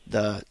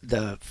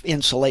the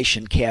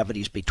insulation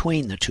cavities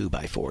between the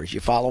 2x4s. You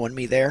following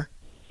me there?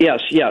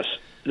 Yes.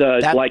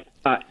 Like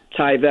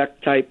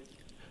Tyvek type?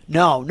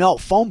 No,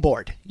 foam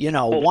board.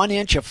 1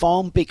 inch of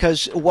foam,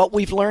 because what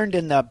we've learned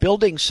in the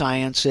building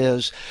science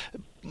is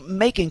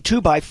making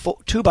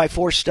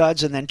 2x4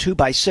 studs and then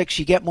 2x6,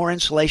 you get more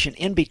insulation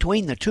in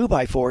between the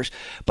 2x4s,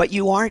 but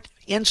you aren't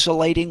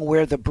insulating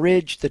where the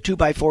bridge, the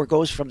 2x4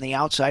 goes from the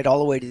outside all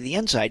the way to the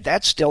inside.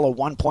 That's still a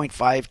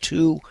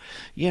 1.52,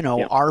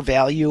 R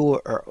value,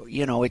 or,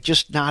 it's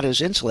just not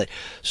as insulated.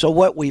 So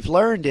what we've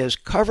learned is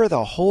cover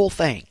the whole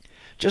thing.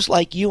 Just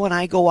like you and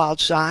I go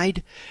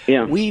outside,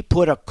 we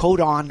put a coat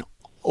on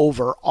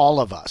over all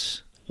of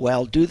us.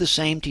 Well, do the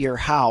same to your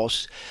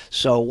house.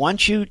 So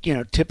once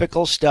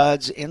typical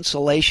studs,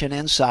 insulation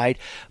inside,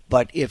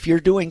 but if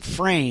you're doing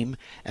frame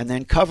and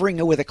then covering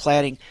it with a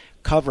cladding,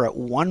 cover it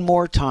one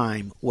more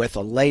time with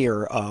a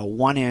layer,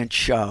 1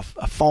 inch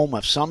foam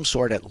of some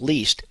sort at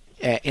least.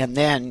 And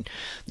then,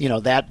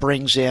 that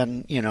brings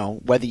in,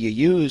 whether you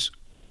use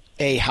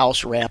a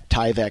house wrap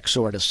Tyvek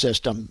sort of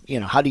system,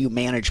 how do you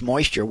manage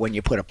moisture when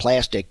you put a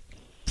plastic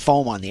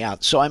foam on the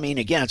out? So,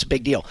 again, it's a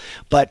big deal.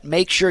 But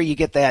make sure you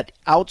get that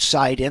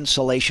outside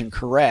insulation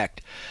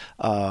correct.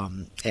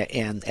 And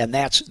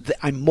that's,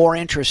 I'm more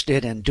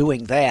interested in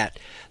doing that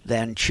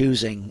than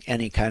choosing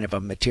any kind of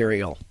a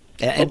material.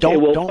 And don't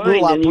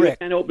rule out brick.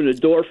 You can open the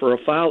door for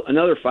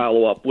another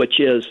follow-up, which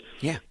is,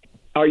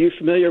 are you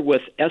familiar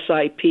with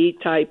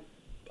SIP type?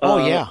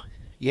 Yeah.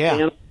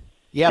 Panel?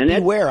 Yeah, And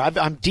beware.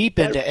 I'm deep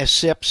into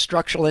SIP,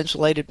 structural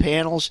insulated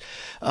panels.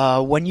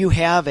 When you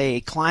have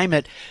a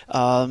climate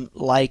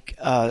like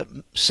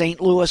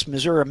St. Louis,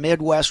 Missouri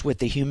Midwest with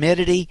the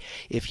humidity,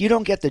 if you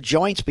don't get the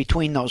joints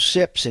between those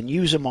SIPs and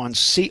use them on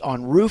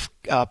roof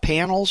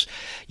panels,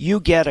 you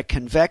get a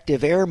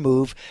convective air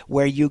move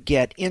where you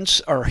get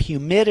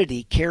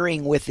humidity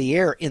carrying with the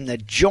air in the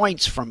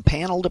joints from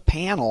panel to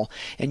panel,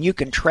 and you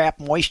can trap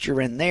moisture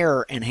in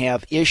there and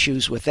have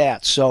issues with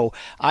that. So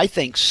I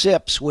think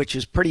SIPs, which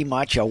is pretty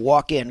much a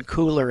walk-in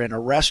cooler in a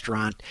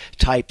restaurant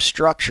type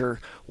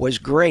structure, was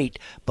great,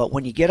 but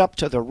when you get up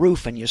to the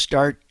roof and you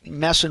start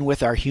messing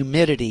with our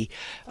humidity,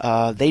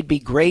 they'd be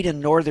great in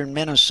northern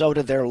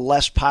Minnesota. They're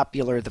less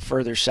popular the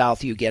further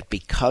south you get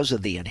because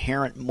of the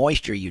inherent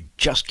moisture you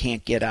just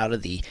can't get out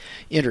of the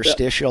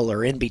interstitial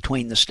or in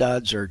between the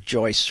studs or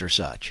joists or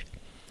such.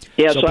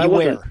 Yeah, so I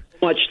beware. wasn't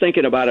much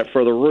thinking about it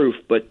for the roof,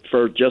 but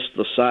for just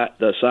the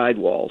side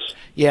walls.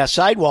 Yeah,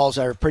 sidewalls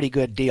are a pretty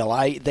good deal.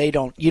 You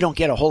don't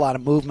get a whole lot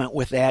of movement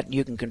with that, and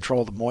you can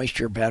control the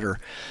moisture better.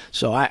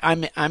 So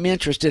I'm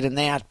interested in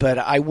that, but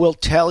I will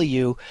tell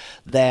you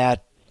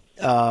that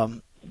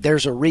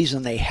there's a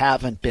reason they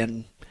haven't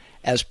been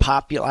as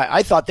popular.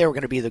 I thought they were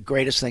going to be the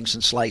greatest thing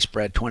since sliced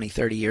bread 20,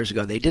 30 years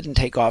ago. They didn't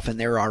take off, and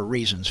there are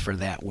reasons for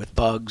that, with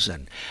bugs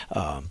and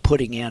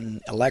putting in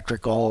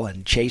electrical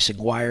and chasing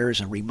wires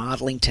and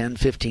remodeling 10,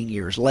 15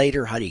 years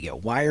later. How do you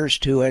get wires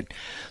to it?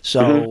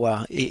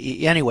 So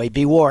anyway,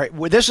 beware.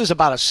 This is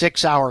about a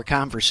 6-hour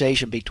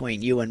conversation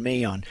between you and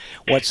me on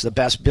what's the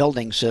best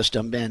building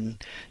system,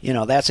 and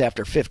that's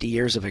after 50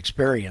 years of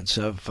experience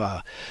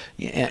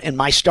and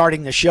my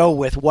starting the show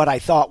with what I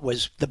thought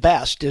was the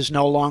best is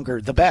no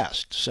longer the best.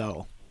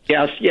 So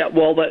yes, yeah.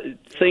 Well,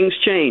 things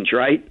change,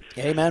 right?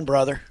 Amen,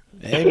 brother.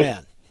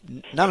 Amen.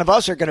 None of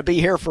us are going to be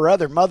here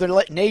forever. Mother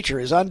Nature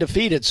is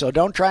undefeated, so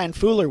don't try and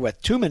fool her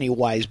with too many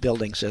wise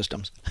building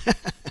systems.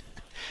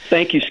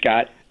 Thank you,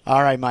 Scott.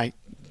 All right, Mike.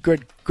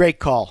 Great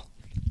call.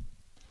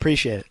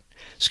 Appreciate it.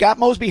 Scott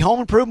Mosby, Home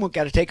Improvement. We've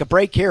got to take a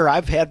break here.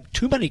 I've had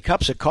too many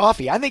cups of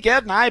coffee. I think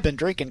Ed and I have been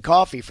drinking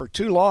coffee for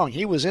too long.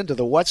 He was into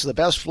the What's the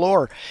Best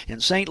Floor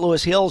in St.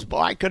 Louis Hills.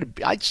 Boy,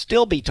 I'd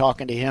still be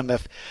talking to him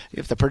if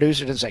the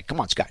producer didn't say, "Come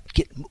on, Scott,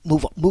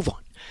 move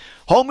on."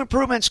 Home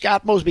Improvement,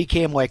 Scott Mosby,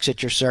 KMWX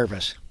at your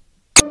service.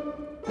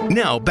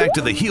 Now back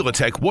to the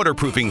Helitech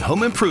Waterproofing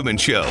Home Improvement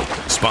Show,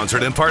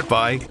 sponsored in part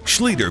by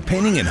Schlieder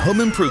Painting and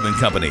Home Improvement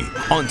Company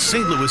on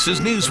St.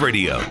 Louis's News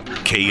Radio,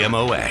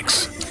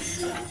 KMOX.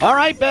 All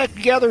right, back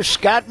together.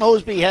 Scott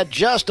Mosby had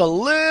just a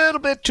little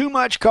bit too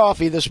much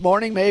coffee this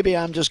morning. Maybe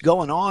I'm just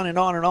going on and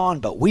on and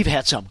on, but we've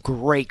had some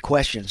great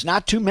questions.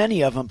 Not too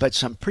many of them, but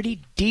some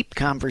pretty deep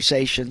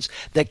conversations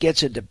that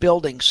gets into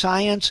building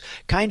science,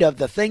 kind of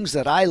the things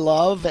that I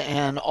love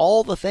and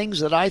all the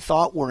things that I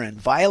thought were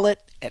inviolate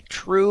and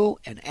true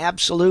and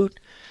absolute.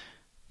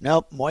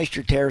 Nope,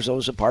 moisture tears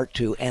those apart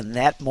too, and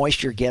that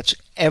moisture gets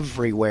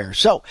everywhere.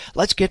 So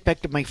let's get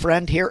back to my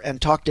friend here and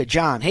talk to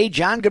John. Hey,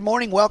 John, good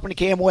morning. Welcome to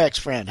KMOX,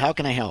 friend. How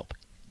can I help?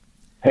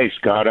 Hey,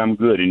 Scott, I'm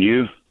good. And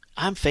you?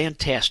 I'm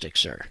fantastic,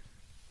 sir.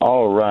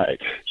 All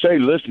right. Say,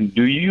 listen,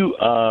 do you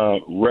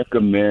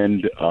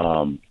recommend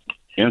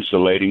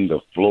insulating the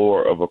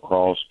floor of a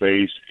crawl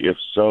space? If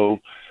so,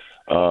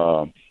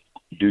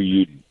 do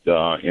you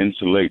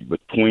insulate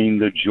between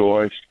the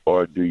joists,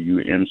 or do you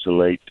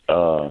insulate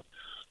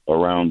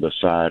around the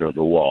side of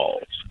the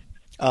walls?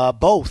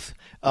 Both.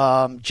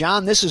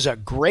 John, this is a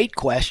great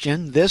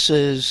question. This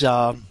is,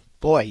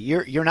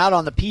 you're not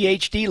on the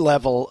PhD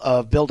level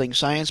of building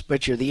science,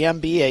 but you're the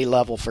MBA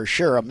level for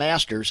sure, a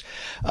master's.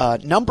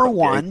 Number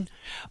one,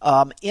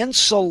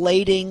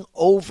 insulating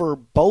over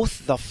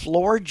both the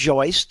floor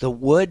joist, the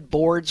wood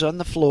boards on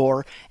the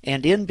floor,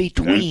 and in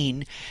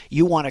between,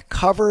 you want to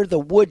cover the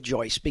wood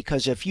joist,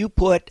 because if you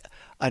put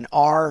an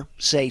R,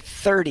 say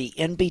 30,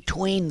 in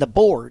between the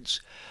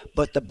boards,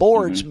 but the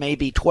boards may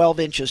be 12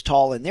 inches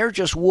tall, and they're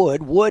just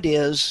wood. Wood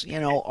is,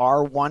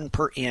 R1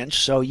 per inch,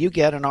 so you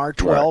get an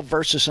R12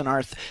 versus an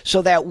R.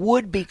 So that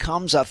wood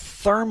becomes a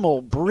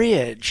thermal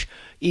bridge,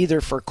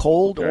 either for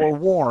cold or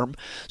warm.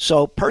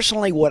 So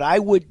personally, what I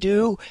would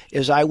do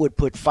is I would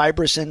put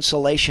fibrous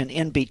insulation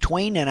in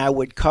between, and I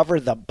would cover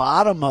the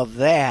bottom of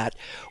that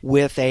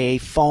with a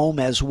foam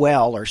as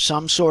well, or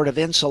some sort of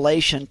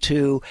insulation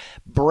to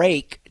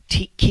break,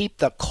 keep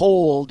the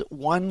cold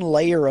one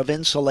layer of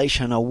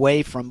insulation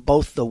away from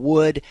both the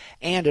wood,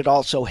 and it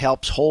also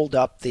helps hold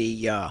up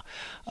the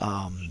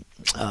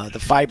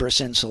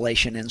fibrous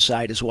insulation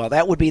inside as well.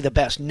 That would be the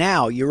best.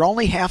 Now, you're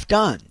only half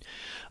done.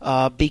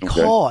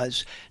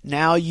 Because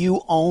now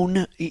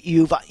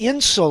you've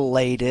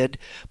insulated,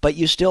 but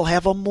you still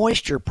have a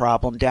moisture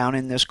problem down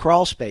in this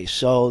crawl space.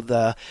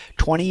 So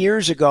 20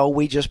 years ago,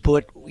 we just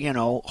put,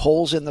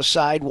 holes in the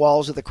side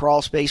walls of the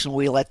crawl space, and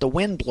we let the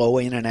wind blow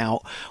in and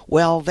out.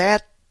 Well,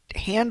 that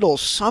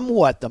handles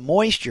somewhat the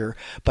moisture,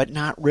 but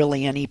not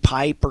really any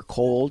pipe or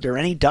cold or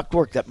any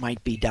ductwork that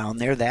might be down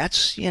there.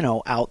 That's,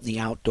 out in the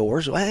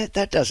outdoors. Well,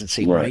 that doesn't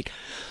seem right.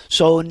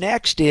 So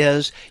next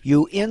is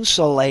you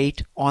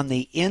insulate on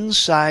the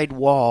inside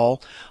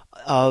wall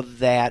of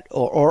that,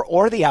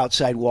 or the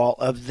outside wall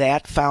of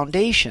that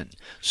foundation,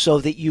 so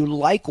that you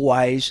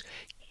likewise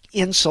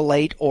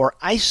insulate or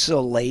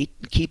isolate,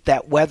 keep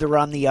that weather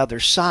on the other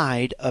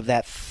side of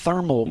that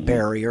thermal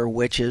barrier,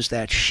 which is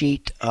that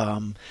sheet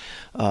Dow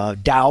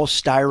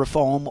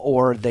styrofoam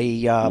or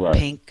the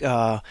pink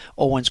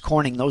Owens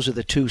Corning. Those are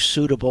the two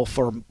suitable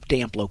for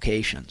damp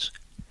locations.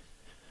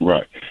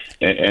 Right,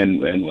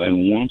 and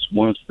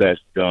once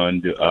that's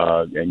done,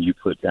 and you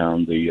put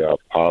down the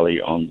poly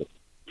on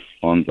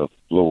the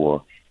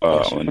floor,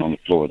 and on the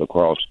floor of the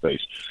crawl space.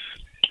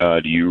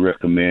 Do you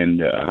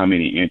recommend how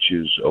many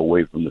inches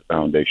away from the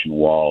foundation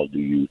wall do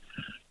you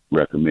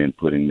recommend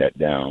putting that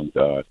down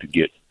to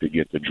get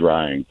the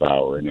drying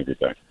power and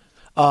everything?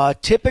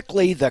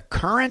 Typically, the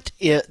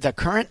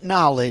current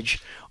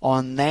knowledge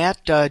on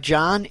that,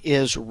 John,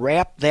 is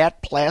wrap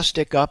that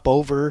plastic up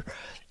over.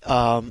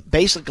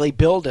 Basically,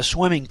 build a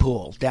swimming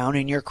pool down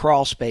in your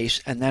crawl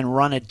space, and then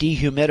run a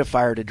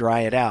dehumidifier to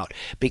dry it out.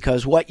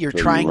 Because what you're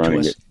trying to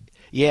is,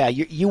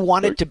 you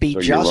want it to be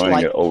just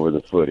like it over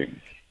the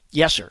footing.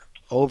 Yes, sir.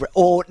 Over.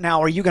 Oh,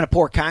 now are you going to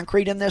pour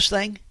concrete in this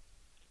thing?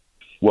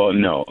 Well,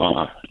 no.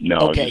 No,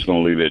 okay. I'm just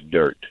going to leave it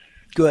dirt.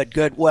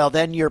 Good. Well,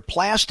 then your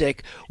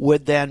plastic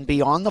would then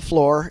be on the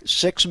floor,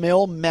 6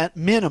 mil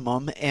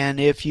minimum,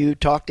 and if you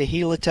talk to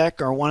Helitech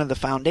or one of the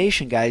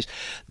foundation guys,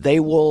 they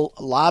will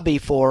lobby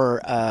for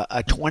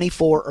a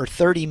 24 or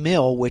 30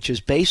 mil, which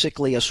is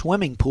basically a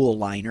swimming pool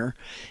liner,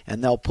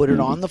 and they'll put it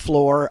on the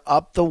floor,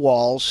 up the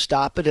walls,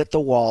 stop it at the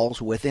walls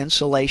with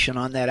insulation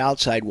on that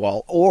outside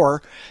wall,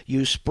 or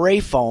you spray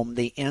foam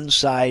the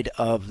inside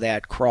of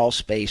that crawl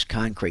space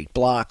concrete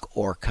block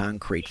or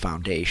concrete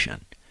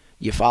foundation.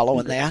 You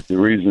following that?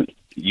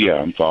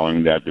 I'm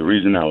following that. The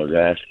reason I was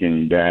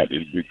asking that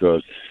is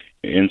because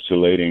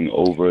insulating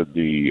over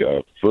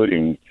the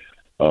footing,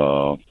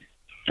 I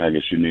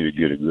guess you need to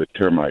get a good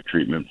termite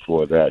treatment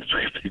for that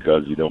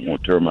because you don't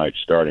want termites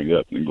starting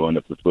up and going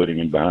up the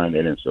footing and behind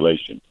that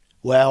insulation.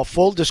 Well,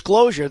 full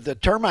disclosure, the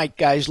termite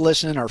guys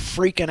listening are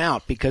freaking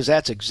out because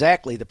that's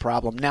exactly the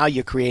problem. Now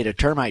you create a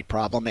termite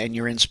problem and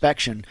your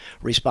inspection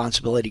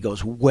responsibility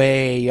goes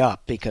way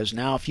up because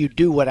now if you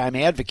do what I'm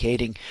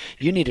advocating,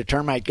 you need a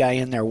termite guy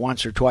in there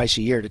once or twice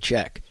a year to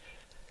check.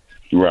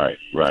 Right.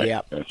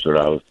 Yep. That's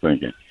what I was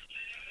thinking.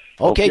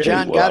 Okay,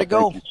 John, well, got to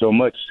go. Thank you so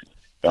much.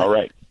 All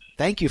right.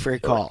 Thank you for your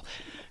call.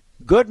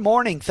 Good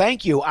morning.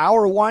 Thank you.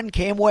 Hour 1,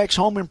 KMOX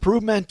Home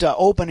Improvement,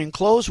 open and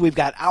close. We've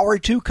got Hour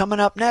 2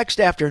 coming up next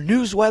after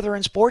news, weather,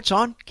 and sports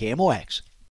on KMOX.